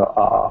I'm going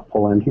to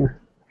pull in here.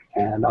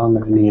 And I'm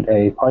going to need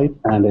a pipe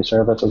and a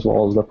service as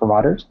well as the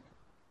providers.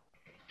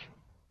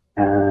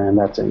 And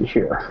that's in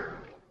here.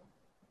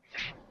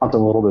 It's a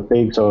little bit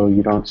big, so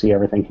you don't see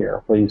everything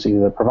here. But you see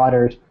the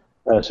providers,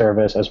 the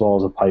service, as well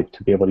as a pipe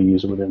to be able to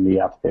use it within the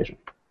application.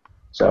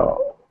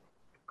 So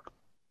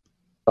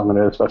So I'm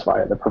going to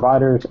specify the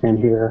providers in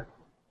here,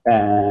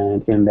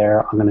 and in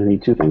there I'm going to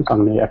need two things.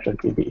 I'm going to actually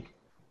need the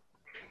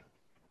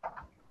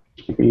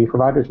HTTP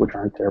providers, which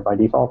aren't there by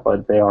default,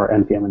 but they are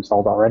npm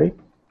installed already.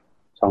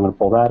 So I'm going to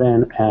pull that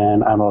in,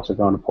 and I'm also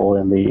going to pull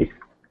in the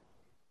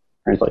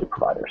translate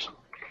providers.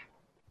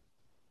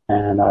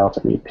 And I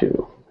also need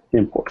to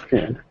import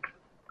in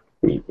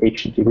the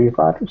HTTP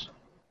providers.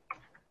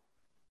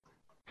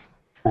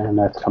 And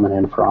that's coming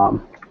in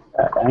from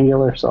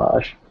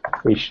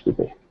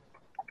Angular/HTTP.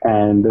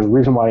 And the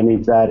reason why it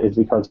needs that is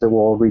because it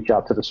will reach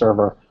out to the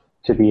server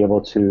to be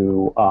able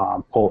to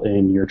pull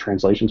in your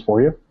translations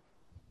for you.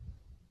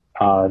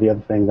 The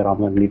other thing that I'm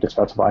going to need to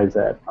specify is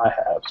that I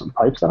have some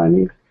pipes that I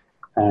need,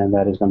 and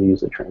that is going to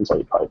use the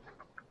translate pipe.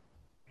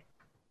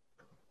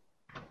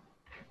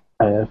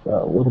 I have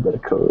a little bit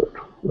of code,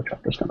 which I'm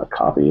just going to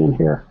copy in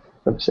here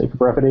for the sake of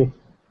brevity.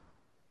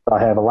 I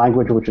have a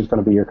language, which is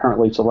going to be your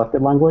currently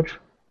selected language.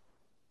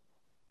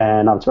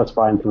 And I'm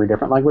specifying 3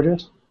 different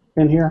languages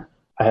in here.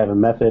 I have a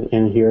method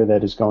in here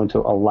that is going to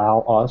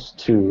allow us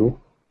to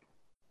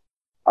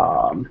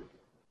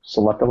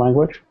select a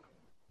language.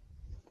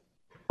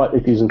 But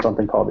it's using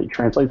something called the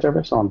translate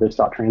service on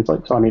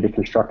this.translate. So I need a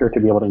constructor to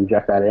be able to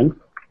inject that in.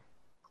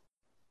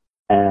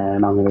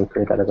 And I'm going to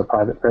create that as a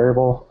private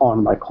variable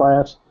on my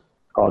class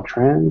called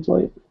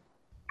translate.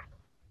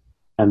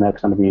 And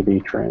that's going to be the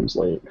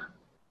translate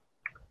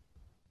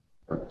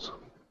service.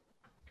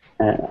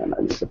 And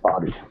I need the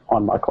body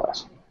on my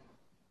class.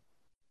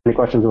 Any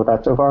questions with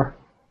that so far?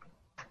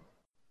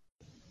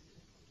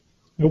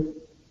 Nope.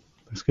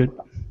 That's good.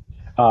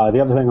 The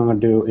other thing I'm going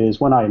to do is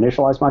when I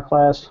initialize my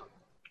class,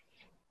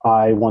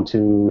 I want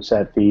to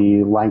set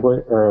the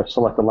language or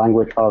select the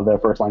language of the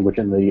first language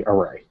in the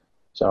array.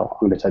 So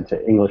I'm going to set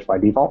to English by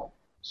default.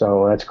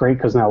 So that's great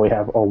because now we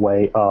have a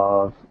way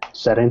of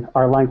setting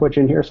our language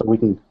in here. So we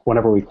can,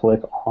 whenever we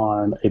click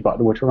on a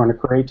button which we're going to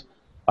create,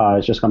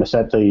 it's just going to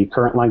set the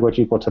current language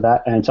equal to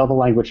that and tell the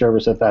language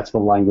service that that's the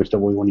language that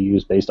we want to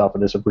use based off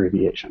of this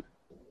abbreviation.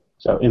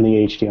 So in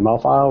the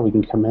HTML file, we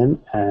can come in,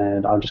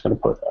 and I'm just going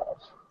to put a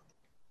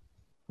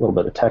little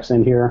bit of text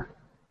in here,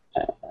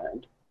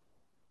 and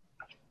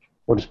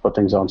we'll just put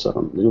things on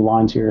some new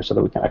lines here so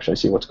that we can actually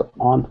see what's going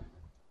on.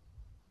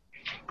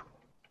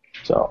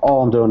 So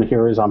all I'm doing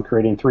here is I'm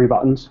creating 3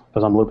 buttons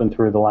because I'm looping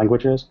through the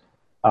languages.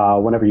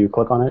 Whenever you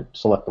click on it,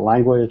 select the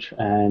language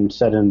and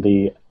set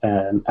in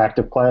an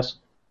active class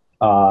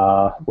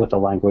with the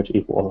language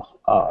equal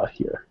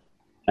here.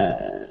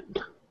 And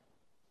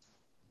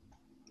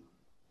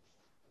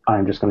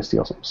I'm just going to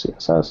steal some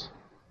CSS.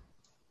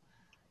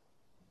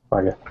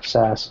 I get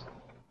Sass.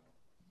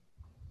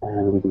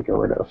 And we can get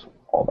rid of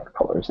all of our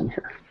colors in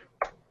here.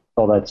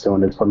 All that's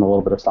doing is putting a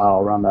little bit of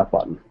style around that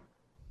button.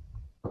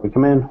 If we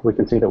come in, we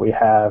can see that we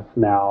have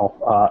now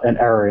an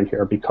error in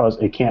here because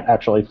it can't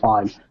actually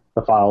find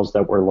the files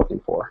that we're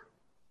looking for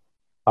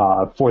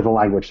the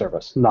language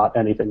service, not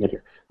anything in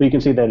here. But you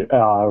can see that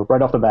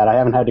right off the bat, I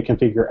haven't had to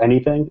configure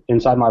anything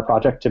inside my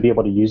project to be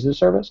able to use this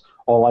service.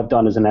 All I've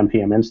done is an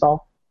npm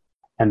install.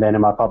 And then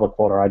in my public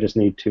folder, I just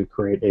need to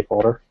create a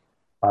folder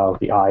of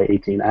the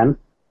i18n.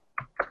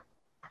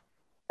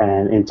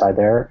 And inside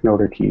there, in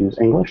order to use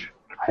English,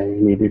 I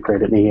need to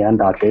create an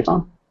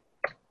en.json.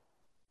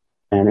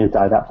 And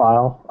inside that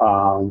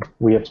file,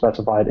 we have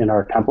specified in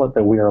our template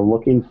that we are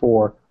looking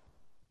for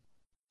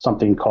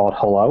something called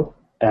hello.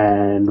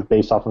 And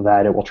based off of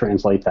that, it will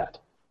translate that.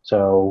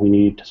 So we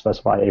need to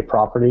specify a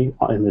property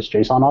in this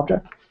JSON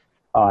object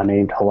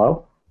named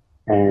hello.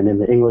 And in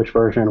the English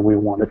version, we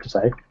want it to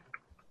say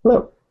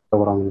hello. So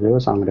what I'm going to do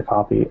is I'm going to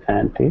copy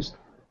and paste.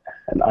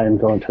 And I am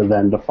going to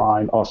then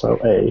define also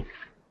a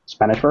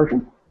Spanish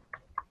version.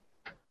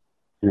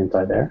 And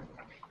inside there,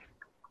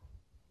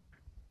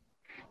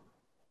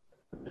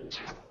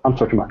 I'm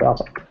switching my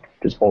browser,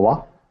 just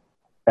hola.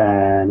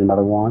 And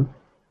another one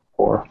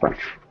for French.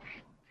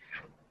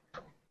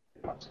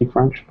 I don't speak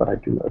French, but I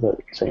do know that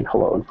saying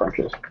hello in French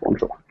is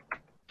bonjour.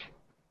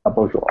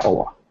 Bonjour,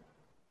 hola.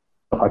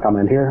 If I come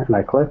in here and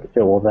I click,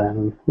 it will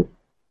then,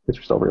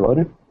 it's still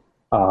reloading.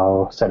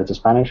 Set it to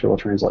Spanish, it will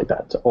translate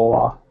that to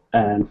hola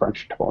and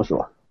French to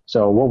bonjour.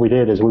 So what we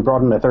did is we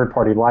brought in a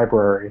third-party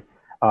library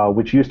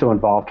which used to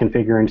involve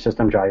configuring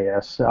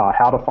System.js,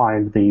 how to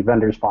find the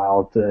vendor's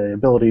file, the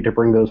ability to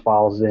bring those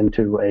files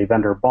into a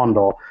vendor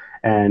bundle,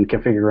 and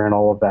configuring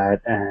all of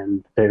that.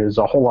 And there's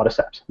a whole lot of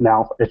steps.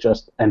 Now it's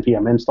just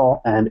npm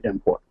install and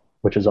import,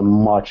 which is a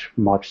much,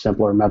 much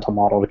simpler mental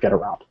model to get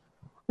around.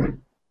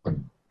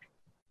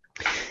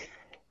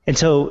 And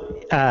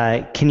so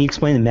can you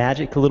explain the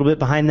magic a little bit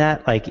behind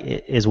that? Like,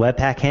 is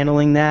Webpack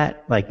handling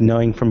that? Like,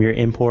 knowing from your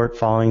import,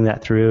 following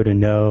that through to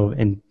know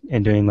and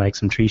doing like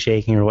some tree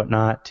shaking or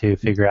whatnot to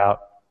figure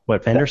out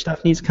what vendor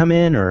stuff needs to come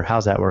in, or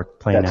how's that work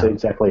playing out? That's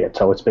exactly it.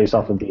 So it's based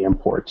off of the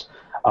imports.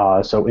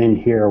 So in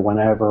here,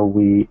 whenever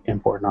we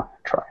import, and I'll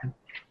try and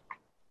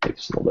make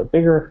this a little bit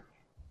bigger.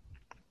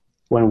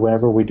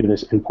 whenever we do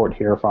this import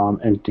here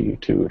from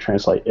ND to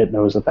translate, it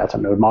knows that that's a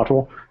Node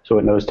module, so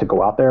it knows to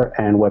go out there,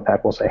 and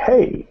Webpack will say,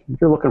 hey,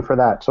 you're looking for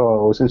that,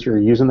 so since you're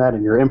using that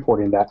and you're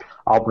importing that,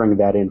 I'll bring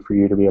that in for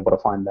you to be able to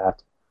find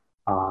that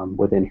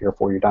within here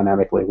for you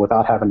dynamically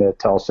without having to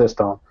tell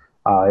system,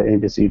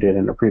 as you did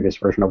in the previous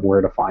version, of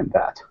where to find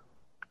that.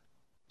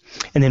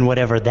 And then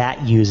whatever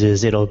that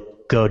uses, it'll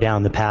go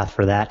down the path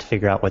for that to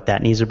figure out what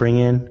that needs to bring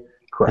in?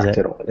 Correct.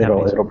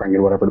 It'll bring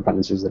in whatever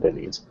dependencies that it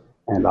needs.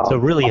 And so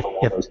really,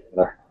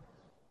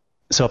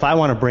 so if I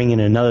want to bring in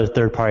another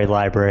third-party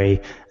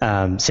library,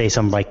 say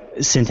some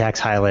like syntax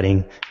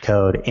highlighting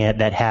code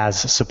that has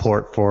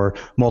support for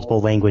multiple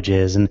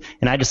languages, and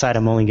I decide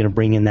I'm only going to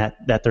bring in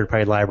that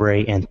third-party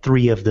library and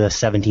 3 of the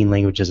 17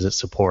 languages it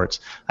supports,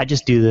 I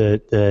just do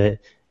the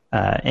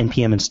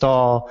npm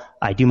install,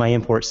 I do my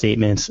import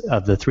statements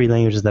of the 3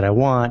 languages that I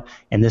want,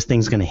 and this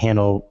thing's going to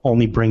handle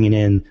only bringing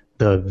in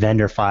the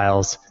vendor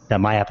files that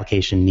my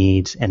application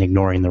needs and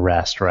ignoring the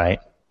rest, right?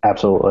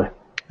 Absolutely.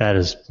 That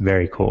is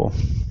very cool.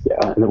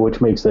 Yeah,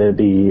 which makes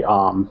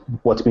the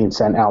what's being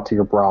sent out to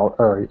your browser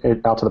or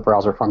out to the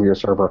browser from your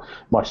server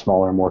much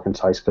smaller and more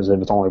concise because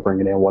it's only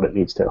bringing in what it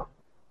needs to.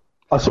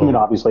 Assuming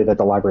obviously that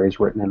the library is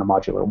written in a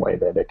modular way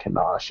that it can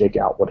shake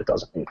out what it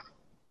doesn't need.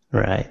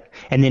 Right.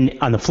 And then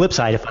on the flip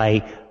side, if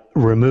I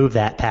remove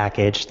that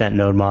package, that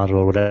node module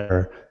or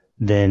whatever,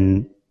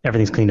 then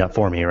everything's cleaned up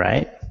for me,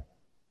 right?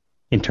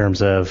 In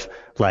terms of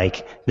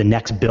like the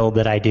next build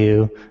that I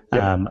do,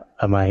 Yep.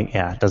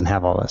 It doesn't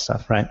have all that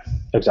stuff, right?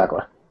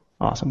 Exactly.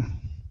 Awesome.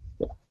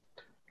 Yeah.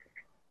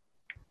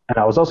 And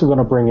I was also going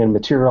to bring in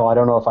material. I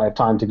don't know if I have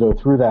time to go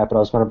through that, but I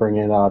was going to bring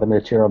in the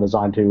material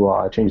design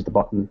to change the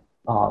button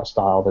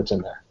style that's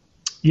in there.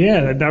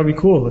 Yeah, that would be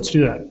cool. Let's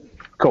do that.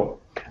 Cool.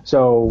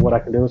 So what I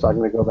can do is I'm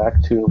going to go back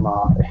to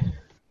my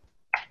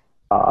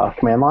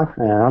command line,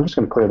 and I'm just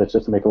going to clear this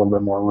just to make a little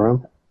bit more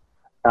room.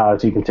 So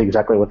you can see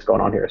exactly what's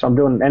going on here. So I'm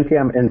doing an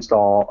npm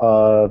install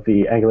of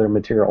the Angular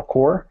material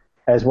core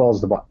as well as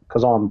the button,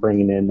 because all I'm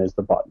bringing in is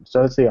the button.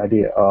 So that's the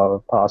idea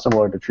of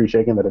similar to tree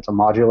shaking, that it's a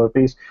modular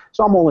piece.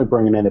 So I'm only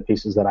bringing in the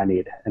pieces that I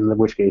need, in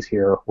which case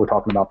here we're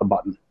talking about the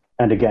button.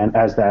 And again,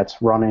 as that's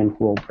running,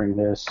 we'll bring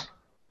this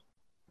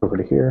over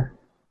to here.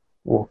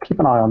 We'll keep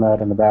an eye on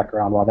that in the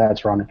background while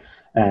that's running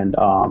and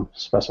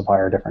specify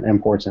our different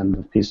imports and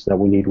the pieces that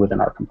we need within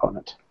our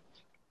component.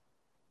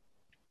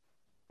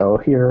 So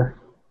here,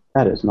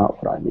 that is not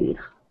what I need.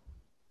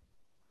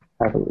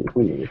 I believe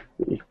we need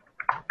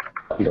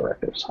the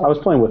directives. I was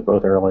playing with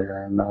both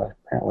earlier, and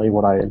apparently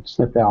what I had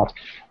snipped out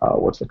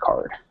was the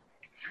card.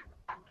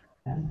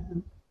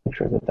 And make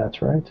sure that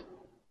that's right.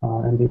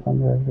 MD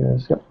fund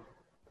directives, yep.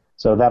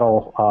 So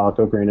that'll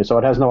go green. So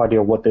it has no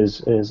idea what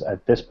this is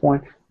at this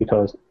point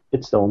because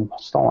it's still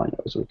installing,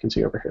 as we can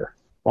see over here.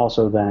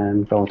 Also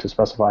then going to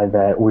specify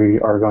that we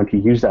are going to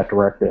use that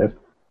directive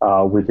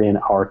within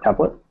our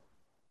template.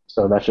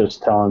 So that's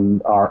just telling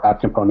our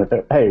app component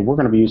that, hey, we're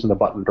going to be using the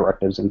button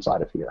directives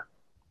inside of here.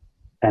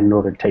 And in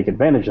order to take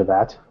advantage of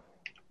that,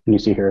 and you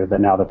see here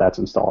that now that that's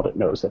installed, it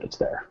knows that it's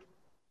there.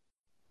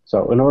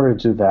 So in order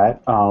to do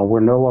that, we're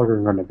no longer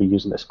going to be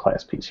using this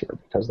class piece here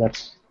because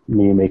that's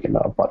me making the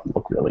button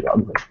look really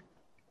ugly.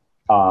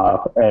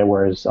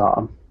 Whereas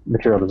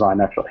material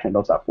design actually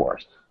handles that for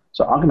us.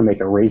 So I'm going to make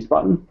a raised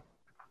button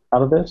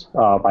out of this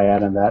by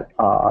adding that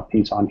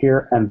piece on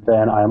here. And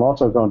then I'm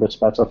also going to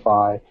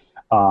specify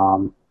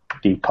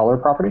the color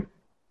property.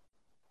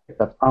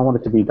 I want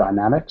it to be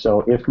dynamic.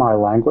 So if my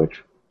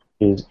language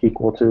is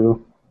equal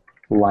to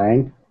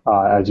lang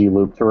as you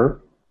loop through,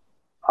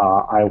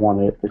 I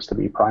want this to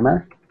be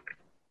primary,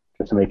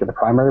 just to make it the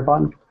primary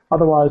button.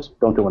 Otherwise,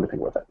 don't do anything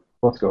with it.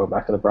 Let's go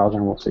back to the browser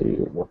and we'll see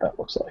what that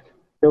looks like.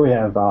 Here we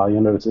have,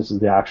 you'll notice this is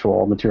the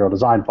actual material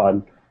design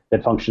button.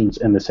 It functions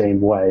in the same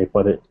way,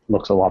 but it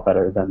looks a lot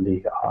better than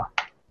the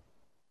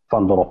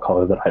fun little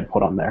color that I had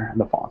put on there in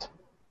the font.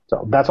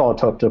 So that's all it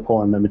took to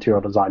pull in the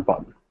material design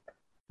button,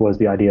 was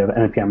the idea of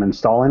npm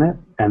installing it,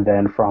 and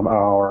then from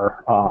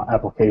our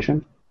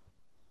application,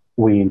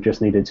 we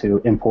just needed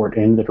to import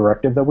in the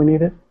directive that we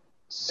needed,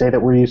 say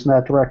that we're using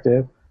that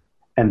directive,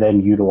 and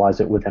then utilize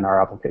it within our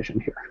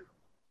application here.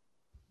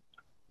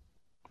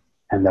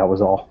 And that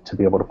was all to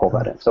be able to pull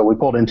that in. So we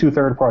pulled in 2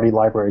 third-party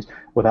libraries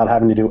without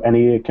having to do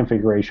any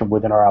configuration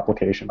within our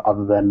application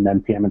other than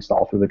npm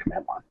install through the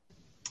command line.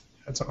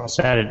 That's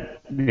awesome.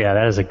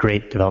 That is a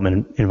great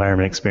development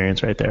environment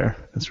experience right there.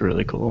 That's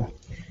really cool.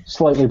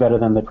 Slightly better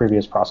than the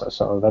previous process,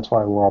 so that's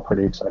why we're all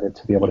pretty excited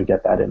to be able to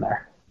get that in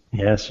there.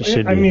 Yes, you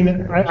should be. I mean,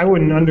 I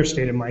wouldn't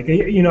understate it, Mike.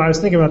 I was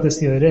thinking about this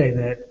the other day,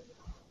 that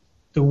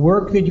the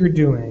work that you're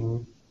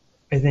doing,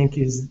 I think,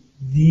 is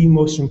the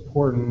most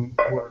important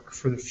work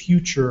for the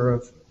future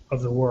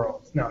of the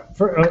world. No,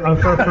 I'll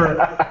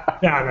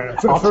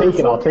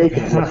take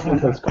it.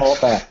 Let's call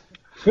it that.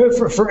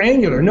 For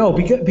Angular, no,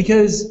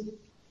 because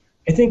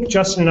I think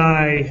Justin and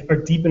I are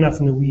deep enough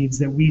in the weeds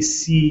that we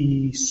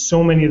see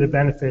so many of the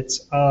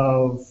benefits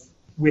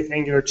with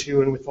Angular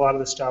 2 and with a lot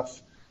of the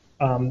stuff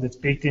that's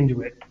baked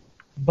into it.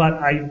 But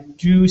I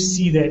do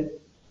see that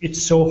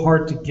it's so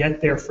hard to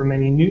get there for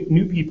many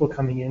new people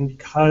coming in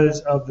because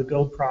of the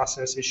build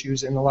process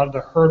issues and a lot of the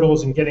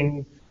hurdles in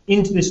getting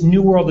into this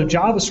new world of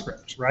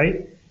JavaScript,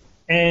 right?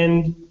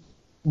 And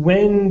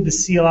when the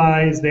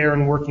CLI is there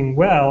and working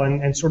well,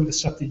 and sort of the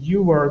stuff that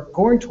you are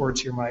going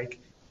towards here, Mike,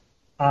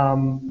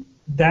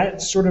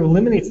 that sort of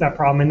eliminates that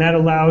problem, and that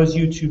allows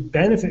you to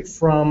benefit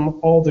from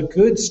all the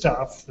good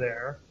stuff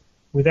there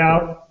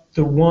without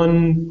the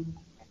one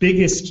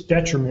biggest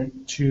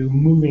detriment to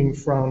moving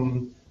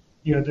from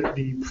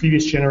the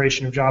previous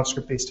generation of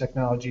JavaScript-based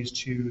technologies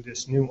to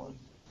this new one.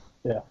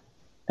 Yeah.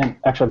 And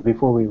actually,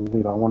 before we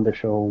leave, I wanted to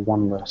show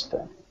one last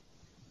thing.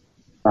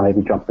 I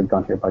maybe jump the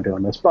gun here by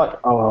doing this, but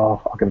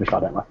I'll give it a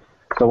shot anyway.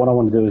 So what I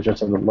want to do is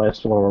just as a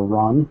last little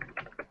run,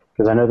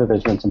 because I know that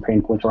there's been some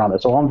pain points around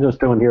it. So all I'm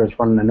just doing here is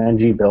running an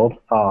ng build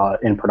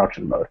in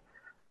production mode,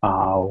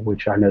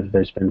 which I know that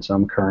there's been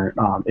some current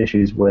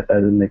issues with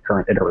in the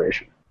current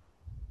iteration.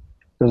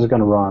 This is going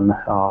to run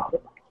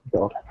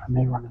build. I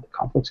may run into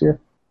conflicts here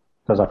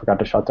because I forgot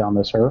to shut down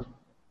this serve.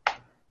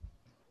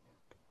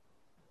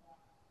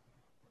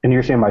 And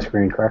you're seeing my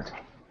screen, correct?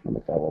 Let me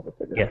make that a little bit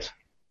bigger. Yes.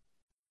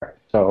 All right.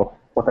 So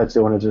what that's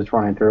doing is it's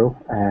running through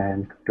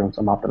and doing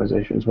some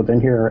optimizations within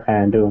here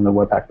and doing the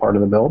Webpack part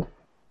of the build.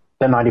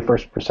 The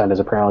 91st% is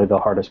apparently the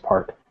hardest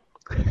part.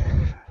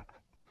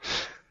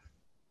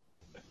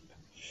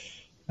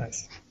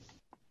 Nice.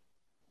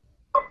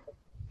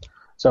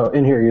 So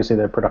in here you see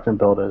the production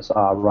build is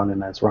running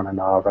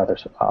rather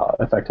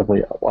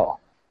effectively well.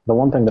 The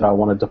one thing that I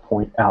wanted to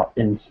point out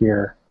in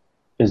here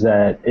is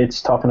that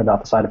it's talking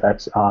about the side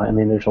effects and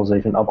the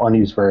initialization of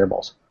unused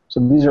variables.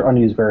 So these are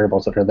unused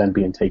variables that are then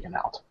being taken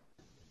out.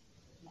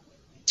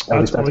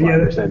 At least that's my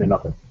understanding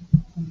of it.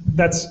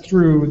 That's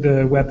through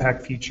the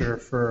Webpack feature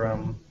for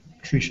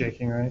tree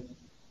shaking, right?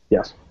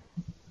 Yes.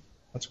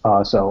 That's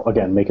cool. So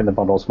again, making the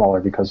bundle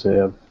smaller because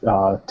of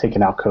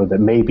taking out code that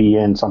may be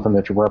in something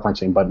that you're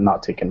referencing but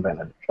not taking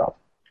advantage of.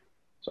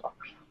 So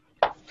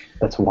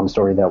that's one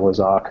story that was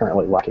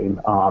currently lacking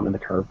in the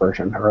current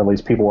version, or at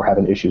least people were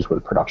having issues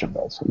with production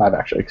builds, and I've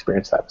actually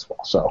experienced that as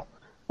well. So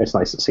it's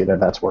nice to see that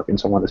that's working.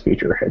 So when this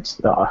feature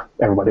hits,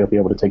 everybody will be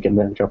able to take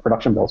advantage of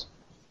production builds.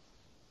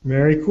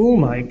 Very cool,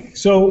 Mike.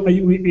 So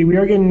we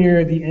are getting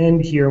near the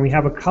end here, and we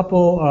have a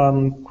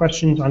couple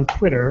questions on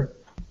Twitter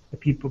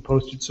that people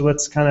posted. So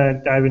let's kind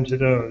of dive into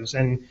those.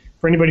 And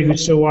for anybody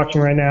who's still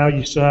watching right now,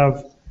 you still have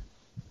a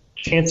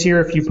chance here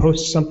if you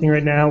post something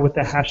right now with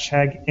the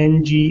hashtag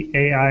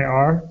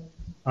NGAIR.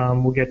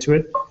 We'll get to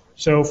it.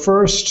 So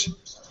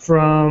first,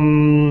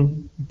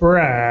 from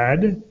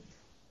Brad,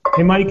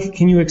 hey, Mike,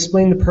 can you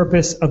explain the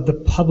purpose of the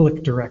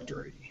public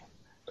directory?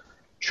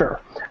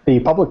 Sure. The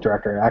public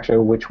directory, actually,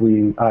 which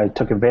I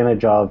took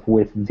advantage of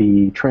with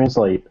the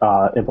Translate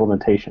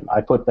implementation.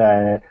 I put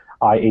that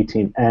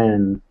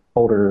I18N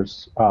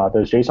folders,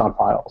 those JSON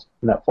files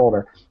in that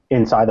folder,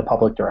 inside the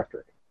public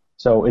directory.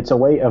 So it's a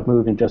way of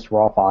moving just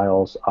raw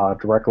files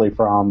directly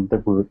from the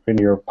root in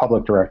your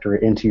public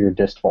directory into your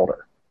dist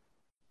folder.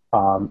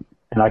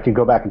 And I can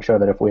go back and show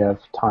that if we have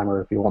time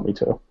or if you want me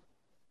to.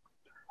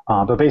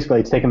 But basically,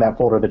 it's taking that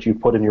folder that you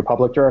put in your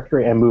public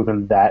directory and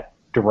moving that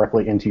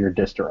directly into your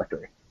dist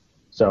directory.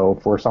 So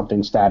for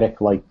something static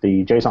like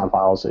the JSON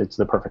files, it's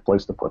the perfect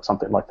place to put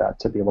something like that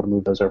to be able to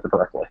move those over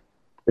directly.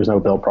 There's no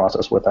build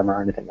process with them or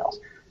anything else.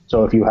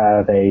 So if you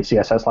have a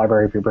CSS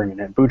library, if you're bringing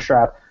in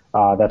Bootstrap,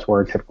 that's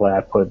where typically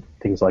I put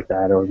things like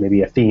that, or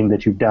maybe a theme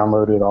that you've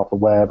downloaded off the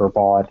web or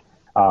bought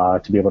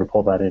to be able to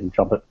pull that in,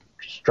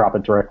 just drop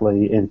it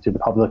directly into the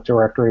public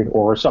directory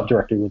or a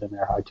subdirectory within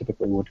there. I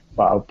typically would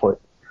put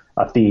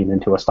a theme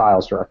into a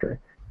styles directory.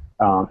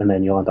 And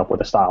then you'll end up with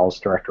a styles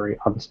directory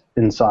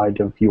inside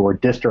of your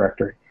dist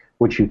directory,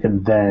 which you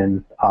can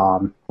then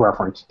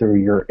reference through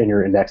your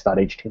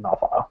index.html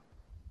file.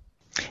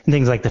 And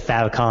things like the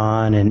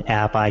favicon and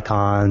app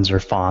icons or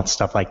fonts,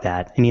 stuff like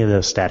that. Any of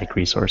those static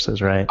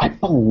resources, right? I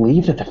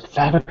believe that the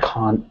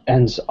favicon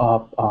ends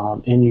up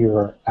in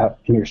your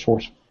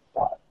source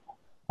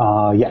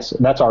file. Yes,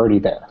 that's already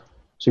there.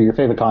 So your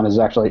favicon is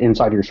actually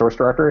inside your source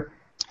directory.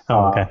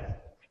 Oh, okay.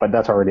 But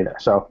that's already there.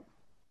 So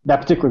that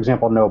particular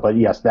example, no, but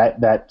yes,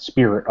 that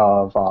spirit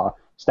of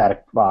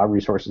static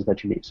resources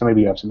that you need. So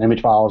maybe you have some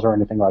image files or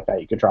anything like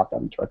that. You could drop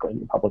them directly in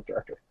your public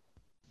directory.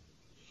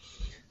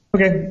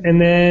 Okay, and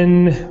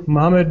then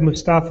Mohammed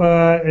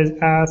Mustafa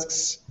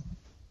asks,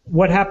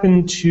 what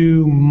happened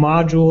to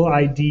module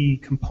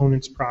ID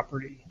components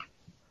property?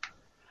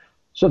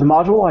 So the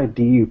module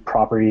ID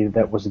property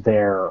that was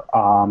there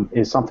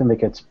is something that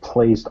gets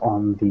placed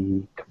on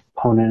the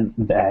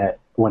component that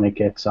when it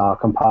gets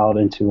compiled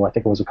into, I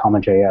think it was a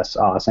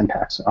CommonJS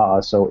syntax.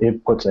 So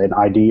it puts an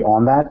ID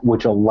on that,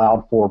 which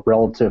allowed for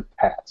relative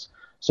paths.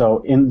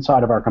 So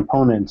inside of our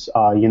components,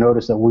 you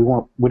notice that we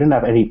didn't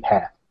have any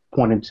path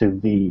pointed to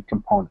the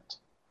component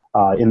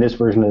in this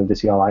version of the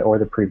CLI or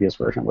the previous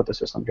version with the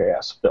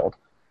System.js build.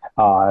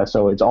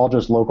 So it's all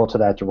just local to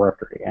that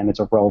directory, and it's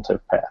a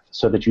relative path,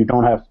 so that you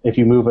don't have, if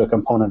you move a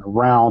component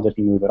around, if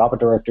you move it up a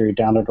directory,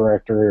 down a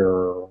directory,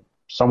 or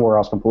somewhere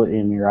else completely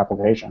in your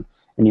application,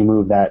 and you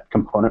move that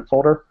component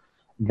folder,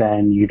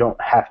 then you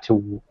don't have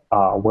to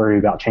worry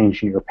about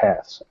changing your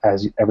paths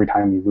every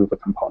time you move a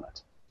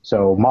component.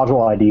 So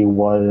module ID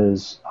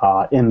was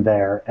in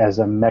there as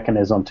a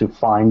mechanism to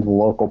find the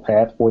local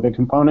path for the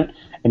component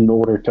in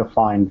order to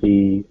find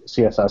the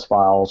CSS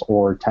files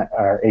or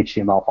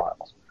HTML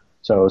files.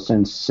 So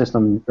since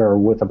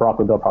with the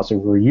Broccoli build processor,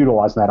 we were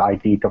utilizing that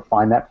ID to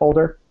find that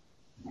folder,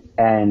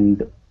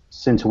 and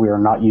since we are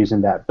not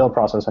using that build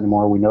process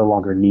anymore, we no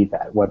longer need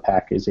that.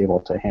 Webpack is able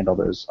to handle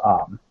those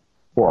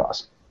for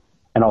us.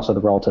 And also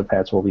the relative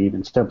paths will be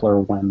even simpler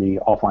when the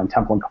offline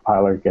template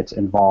compiler gets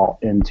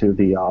involved into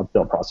the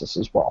build process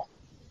as well.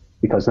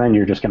 Because then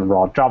you're just going to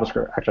raw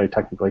JavaScript, actually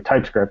technically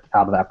TypeScript,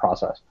 out of that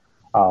process.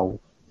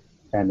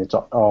 And it's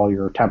all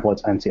your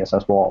templates and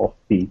CSS will all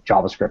be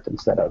JavaScript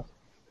instead of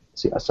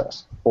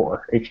CSS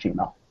or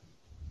HTML.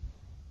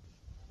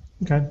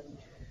 Okay.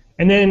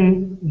 And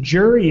then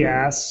Jury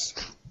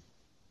asks,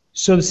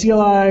 so the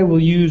CLI will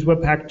use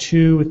Webpack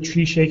 2 with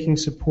tree shaking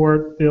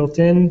support built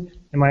in.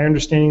 Am I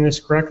understanding this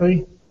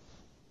correctly?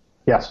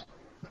 Yes.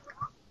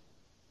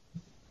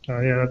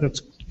 Yeah,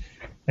 that's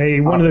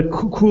one of the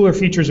cooler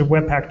features of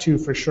Webpack 2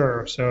 for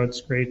sure. So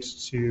it's great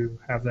to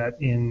have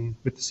that in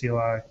with the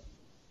CLI.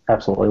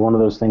 Absolutely. One of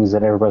those things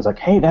that everybody's like,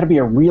 hey, that'd be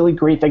a really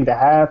great thing to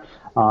have.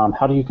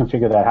 How do you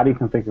configure that? How do you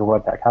configure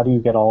Webpack? How do you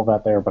get all of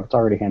that there? But it's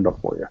already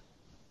handled for you,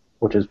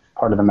 which is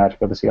part of the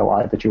magic of the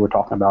CLI that you were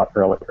talking about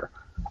earlier.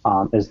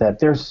 Is that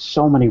there's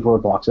so many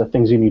roadblocks of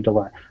things you need to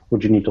learn.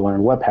 Would you need to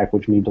learn Webpack?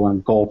 Would you need to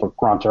learn Gulp or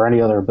Grunt or any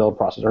other build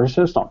process or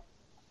system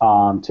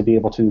to be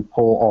able to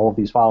pull all of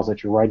these files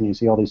that you're writing? You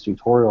see all these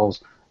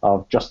tutorials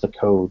of just the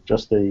code,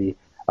 just the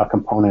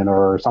component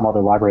or some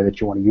other library that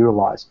you want to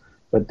utilize.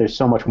 But there's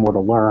so much more to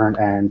learn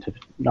and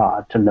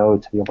to know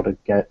to be able to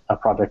get a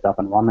project up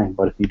and running.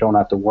 But if you don't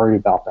have to worry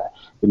about that,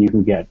 then you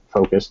can get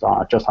focused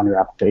just on your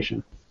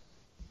application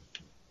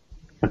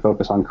and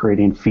focus on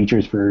creating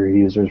features for your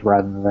users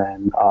rather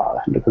than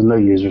because no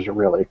users are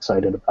really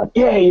excited about,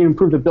 yay, you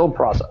improved the build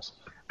process.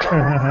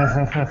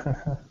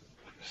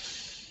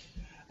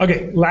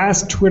 Okay,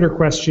 last Twitter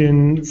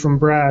question from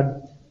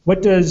Brad.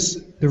 What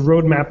does the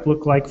roadmap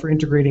look like for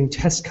integrating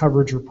test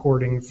coverage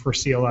reporting for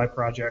CLI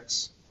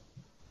projects?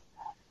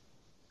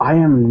 I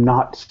am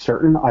not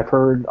certain. I've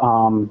heard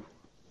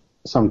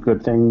some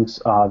good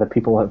things that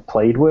people have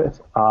played with.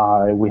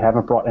 We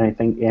haven't brought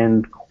anything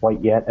in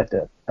quite yet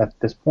at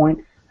this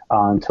point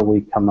until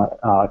we can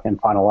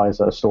finalize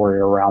a story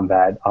around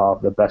that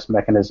of the best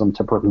mechanism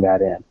to bring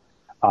that in.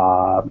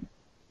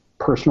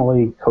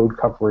 Personally, code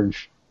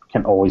coverage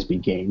can always be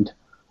gained.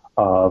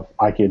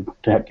 I could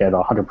get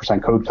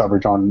 100% code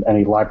coverage on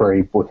any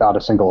library without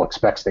a single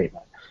expect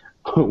statement,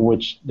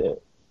 which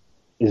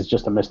is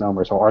just a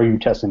misnomer. So are you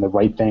testing the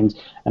right things?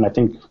 And I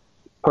think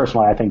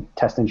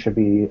testing should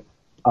be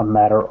a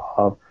matter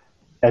of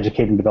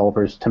educating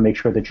developers to make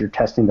sure that you're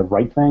testing the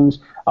right things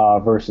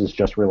versus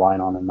just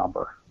relying on a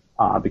number,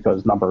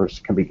 because numbers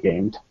can be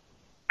gamed.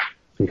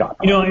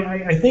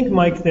 I think,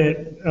 Mike,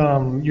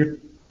 that your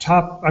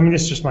top,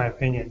 this is just my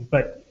opinion,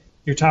 but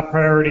your top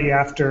priority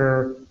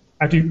after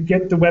you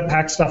get the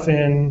Webpack stuff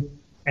in,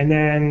 and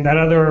then that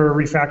other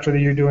refactor that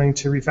you're doing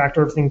to refactor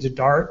everything to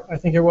Dart, I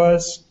think it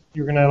was,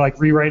 you're going to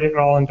rewrite it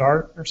all in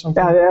Dart or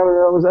something?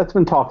 Yeah, that's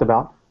been talked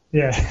about.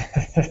 Yeah.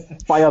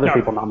 By other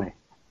people, not me.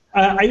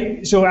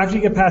 So after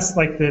you get past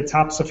the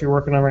top stuff you're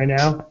working on right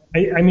now,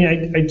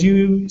 I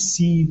do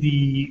see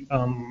the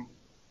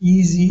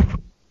easily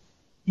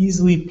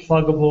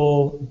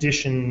pluggable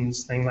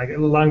additions thing,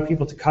 allowing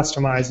people to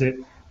customize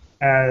it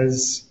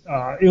as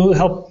it will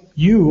help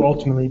you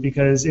ultimately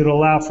because it'll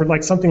allow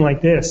for something like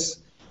this.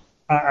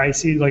 I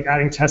see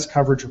adding test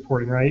coverage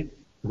reporting, right?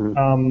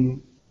 Mm-hmm.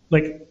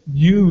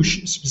 You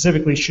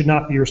specifically should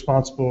not be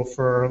responsible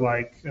for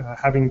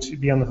having to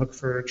be on the hook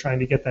for trying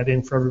to get that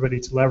in for everybody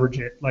to leverage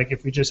it.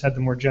 If we just had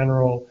the more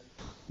general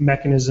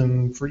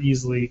mechanism for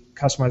easily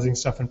customizing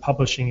stuff and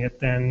publishing it,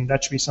 then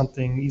that should be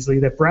something easily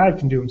that Brad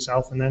can do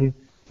himself and then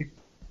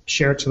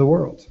share it to the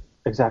world.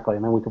 Exactly,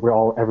 and then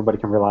everybody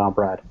can rely on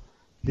Brad.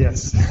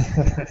 Yes.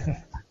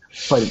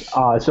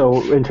 But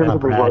so in terms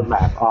of the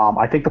roadmap,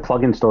 I think the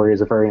plugin story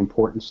is a very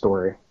important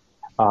story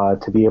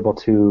to be able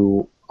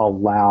to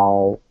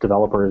allow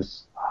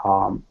developers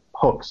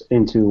hooks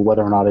into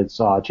whether or not it's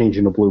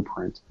changing the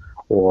blueprint,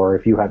 or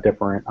if you have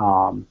different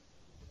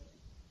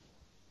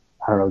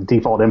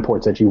default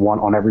imports that you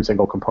want on every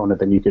single component,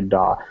 then you could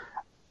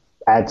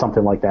add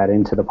something like that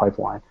into the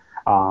pipeline,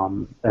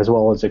 as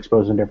well as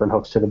exposing different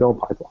hooks to the build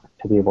pipeline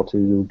to be able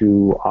to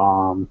do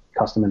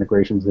custom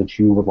integrations that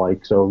you would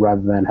like. So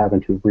rather than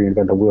having to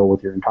reinvent the wheel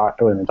with your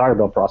entire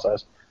build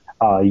process,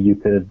 you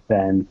could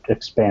then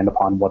expand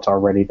upon what's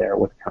already there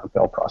with the current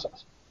build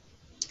process,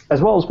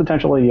 as well as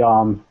potentially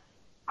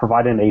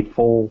providing a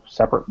full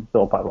separate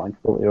build pipeline to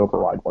completely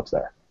override what's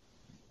there.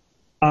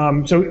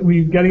 So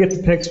we've got to get to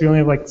picks. We only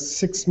have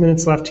 6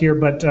 minutes left here,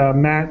 but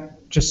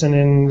Matt just sent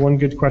in one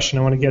good question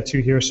I want to get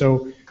to here.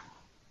 So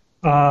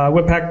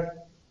Webpack,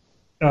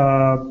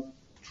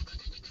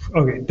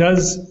 okay,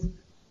 does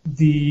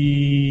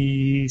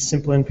the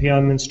simple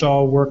npm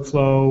install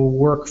workflow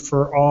work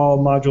for all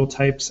module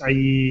types,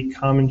 i.e.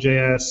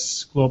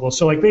 CommonJS, global?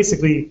 So like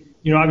basically,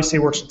 obviously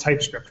it works with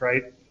TypeScript,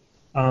 right?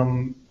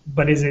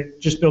 But is it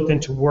just built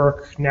into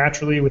work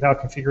naturally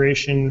without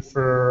configuration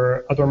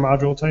for other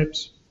module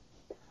types?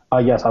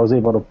 Yes, I was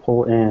able to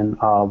pull in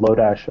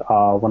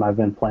Lodash when I've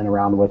been playing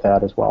around with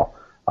that as well,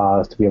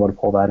 to be able to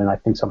pull that in. I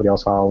think somebody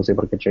else was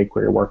able to get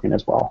jQuery working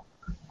as well.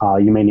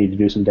 You may need to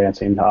do some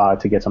dancing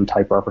to get some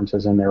type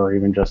references in there, or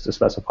even just to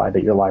specify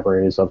that your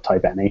library is of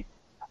type any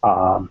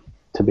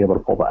to be able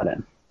to pull that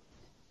in.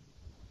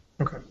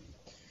 Okay.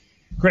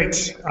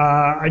 Great.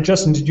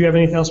 Justin, did you have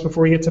anything else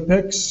before we get to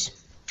picks?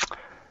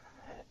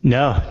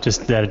 No,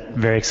 just that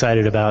very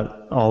excited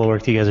about all the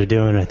work that you guys are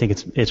doing. I think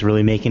it's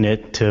really making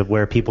it to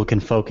where people can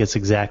focus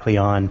exactly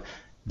on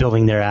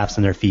building their apps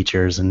and their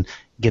features and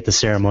get the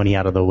ceremony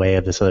out of the way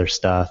of this other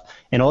stuff.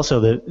 And also,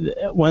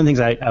 one of the things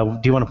I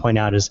do want to point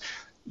out is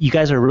you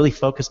guys are really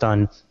focused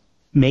on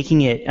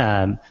making it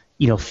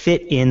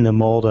fit in the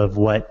mold of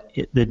what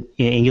the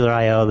Angular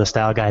I/O, the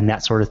style guide, and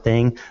that sort of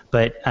thing,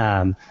 but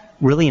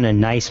really in a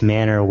nice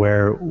manner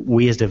where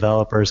we as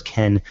developers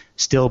can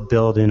still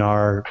build in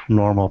our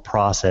normal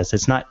process.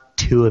 It's not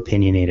too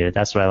opinionated.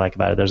 That's what I like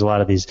about it. There's a lot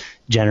of these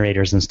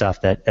generators and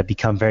stuff that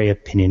become very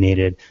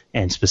opinionated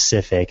and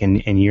specific,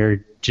 and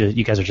you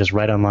guys are just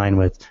right on line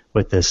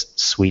with this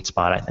sweet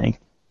spot, I think.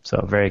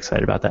 So very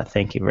excited about that.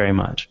 Thank you very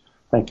much.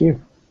 Thank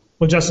you.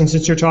 Well, Justin,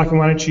 since you're talking,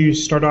 why don't you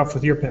start off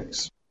with your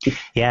picks?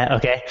 Yeah,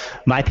 okay.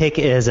 My pick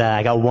is,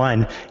 I got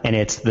one, and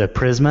it's the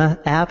Prisma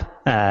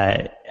app.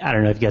 I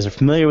don't know if you guys are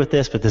familiar with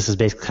this, but this is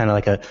basically kind of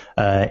like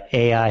a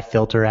AI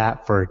filter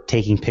app for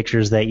taking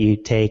pictures that you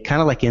take, kind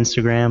of like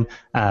Instagram,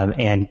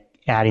 and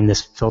adding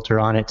this filter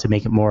on it to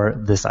make it more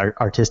this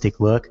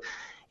artistic look.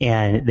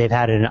 And they've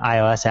had an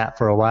iOS app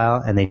for a while,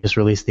 and they just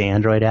released the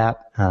Android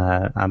app.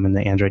 I'm in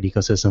the Android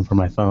ecosystem for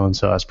my phone,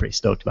 so I was pretty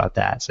stoked about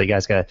that. So you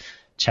guys got to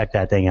check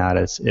that thing out.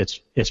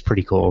 It's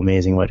pretty cool,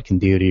 amazing what it can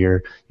do to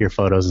your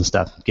photos and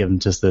stuff. Give them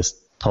just this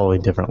totally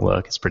different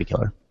look. It's pretty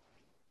killer.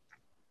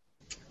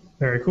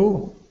 Very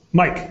cool.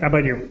 Mike, how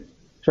about you?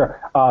 Sure.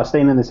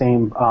 Staying in the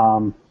same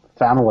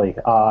family,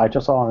 I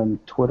just saw on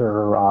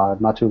Twitter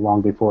not too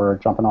long before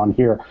jumping on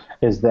here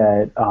is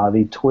that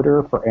the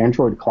Twitter for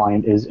Android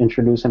client is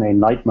introducing a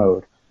night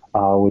mode,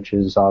 which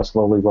is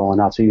slowly rolling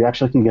out. So you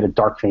actually can get a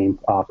dark theme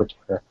for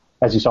Twitter.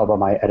 As you saw by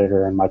my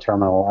editor and my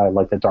terminal, I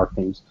like the dark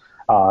themes.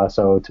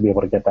 So to be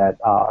able to get that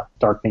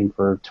dark theme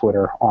for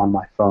Twitter on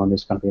my phone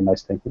is going to be a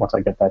nice thing once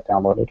I get that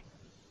downloaded,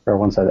 or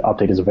once that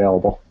update is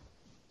available.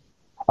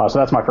 So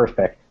that's my first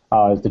pick,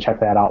 is to check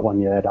that out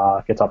when it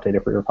gets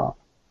updated for your phone.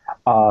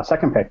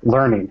 Second pick,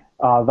 learning.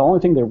 The only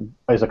thing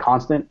that is a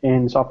constant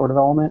in software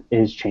development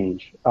is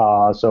change.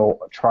 So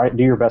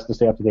do your best to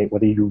stay up to date,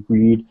 whether you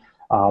read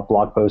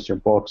blog posts or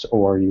books,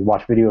 or you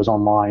watch videos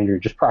online, or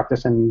just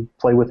practice and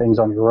play with things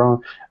on your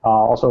own.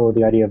 Also,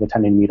 the idea of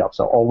attending meetups.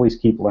 So always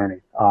keep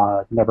learning.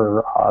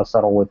 Never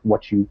settle with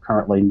what you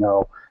currently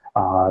know.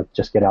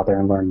 Just get out there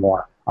and learn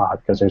more,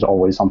 because there's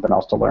always something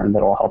else to learn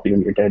that will help you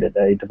in your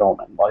day-to-day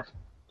development life.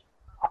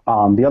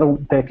 The other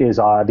pick is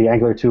the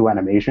Angular 2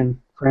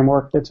 animation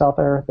framework that's out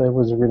there that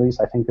was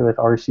released, I think, with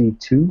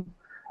RC2.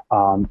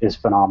 Is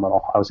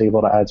phenomenal. I was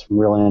able to add some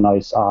really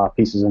nice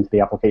pieces into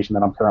the application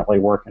that I'm currently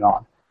working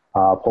on.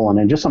 Pulling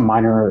in just some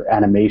minor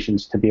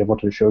animations to be able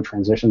to show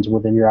transitions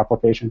within your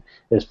application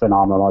is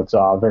phenomenal. It's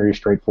very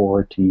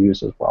straightforward to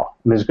use as well.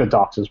 And there's good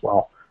docs as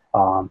well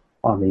on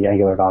the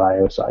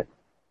Angular.io site.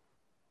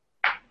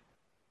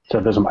 So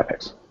those are my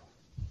picks.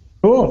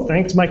 Cool.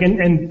 Thanks, Mike.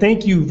 And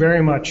thank you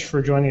very much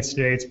for joining us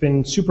today. It's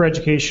been super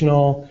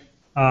educational.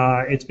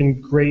 It's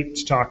been great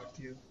to talk with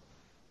you.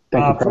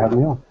 Thank you for having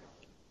me on.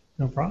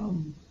 No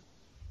problem.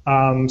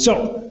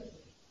 So,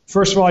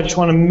 first of all, I just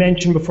want to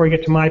mention before I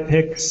get to my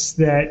picks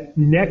that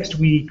next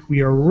week we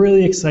are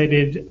really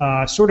excited,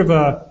 sort of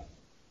a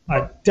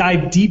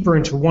dive deeper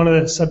into one of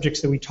the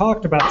subjects that we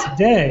talked about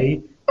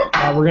today.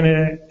 We're going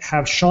to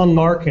have Sean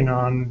Larkin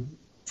on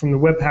from the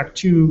Webpack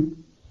 2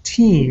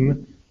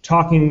 team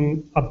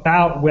talking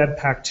about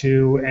Webpack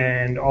 2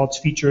 and all its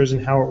features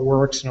and how it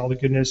works and all the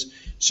goodness.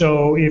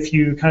 So if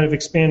you kind of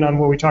expand on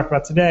what we talked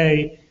about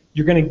today,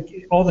 you're going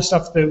to all the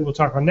stuff that we'll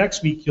talk about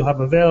next week you'll have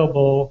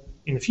available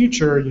in the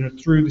future,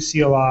 through the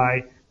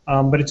CLI.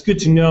 But it's good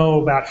to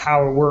know about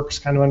how it works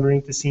kind of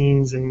underneath the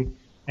scenes and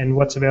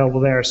what's available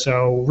there.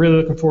 So really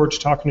looking forward to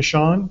talking to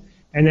Sean.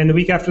 And then the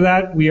week after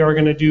that, we are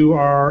going to do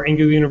our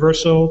Angular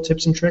Universal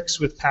tips and tricks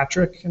with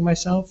Patrick and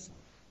myself.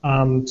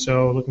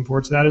 So looking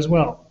forward to that as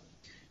well.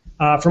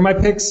 For my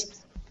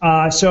picks,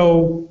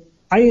 so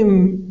I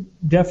am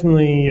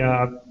definitely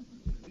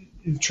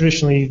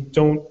traditionally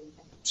don't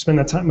spend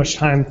that much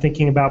time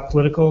thinking about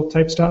political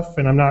type stuff,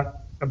 and I'm not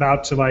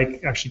about to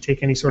actually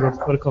take any sort of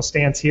political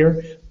stance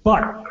here.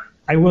 But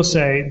I will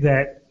say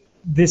that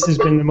this has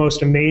been the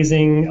most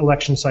amazing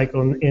election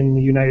cycle in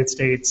the United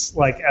States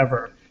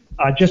ever,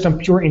 just on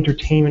pure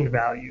entertainment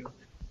value.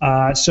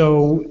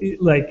 So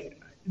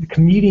the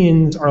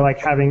comedians are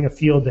having a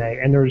field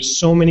day, and there's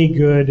so many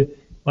good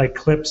like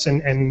clips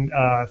and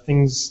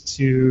things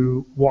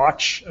to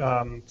watch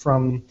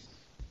from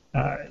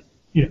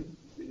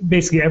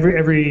basically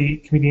every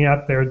comedian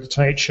out there, The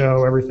Tonight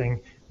Show, everything.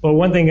 But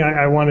one thing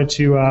I wanted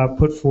to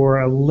put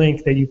for a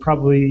link that you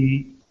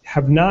probably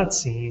have not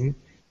seen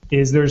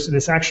is there's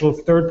this actual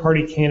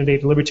third-party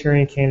candidate,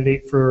 libertarian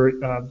candidate for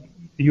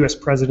the U.S.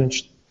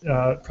 presidential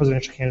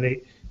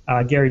candidate,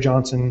 Gary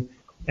Johnson,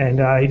 and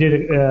he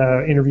did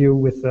an interview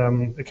with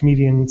a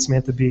comedian,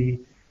 Samantha Bee,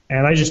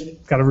 and I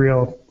just got a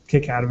real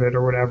kick out of it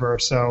or whatever.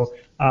 So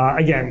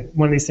again,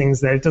 one of these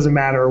things that it doesn't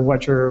matter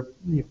what your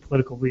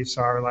political beliefs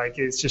are, like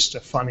it's just a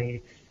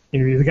funny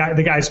interview.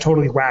 The guy's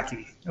totally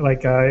wacky.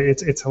 Like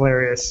it's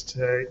hilarious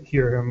to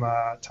hear him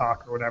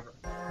talk or whatever.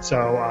 So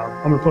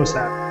I'm gonna post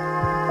that,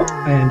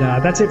 and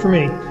that's it for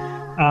me.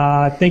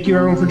 Thank you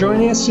everyone for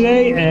joining us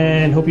today,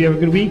 and hope you have a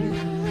good week.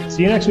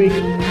 See you next week.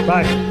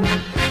 Bye.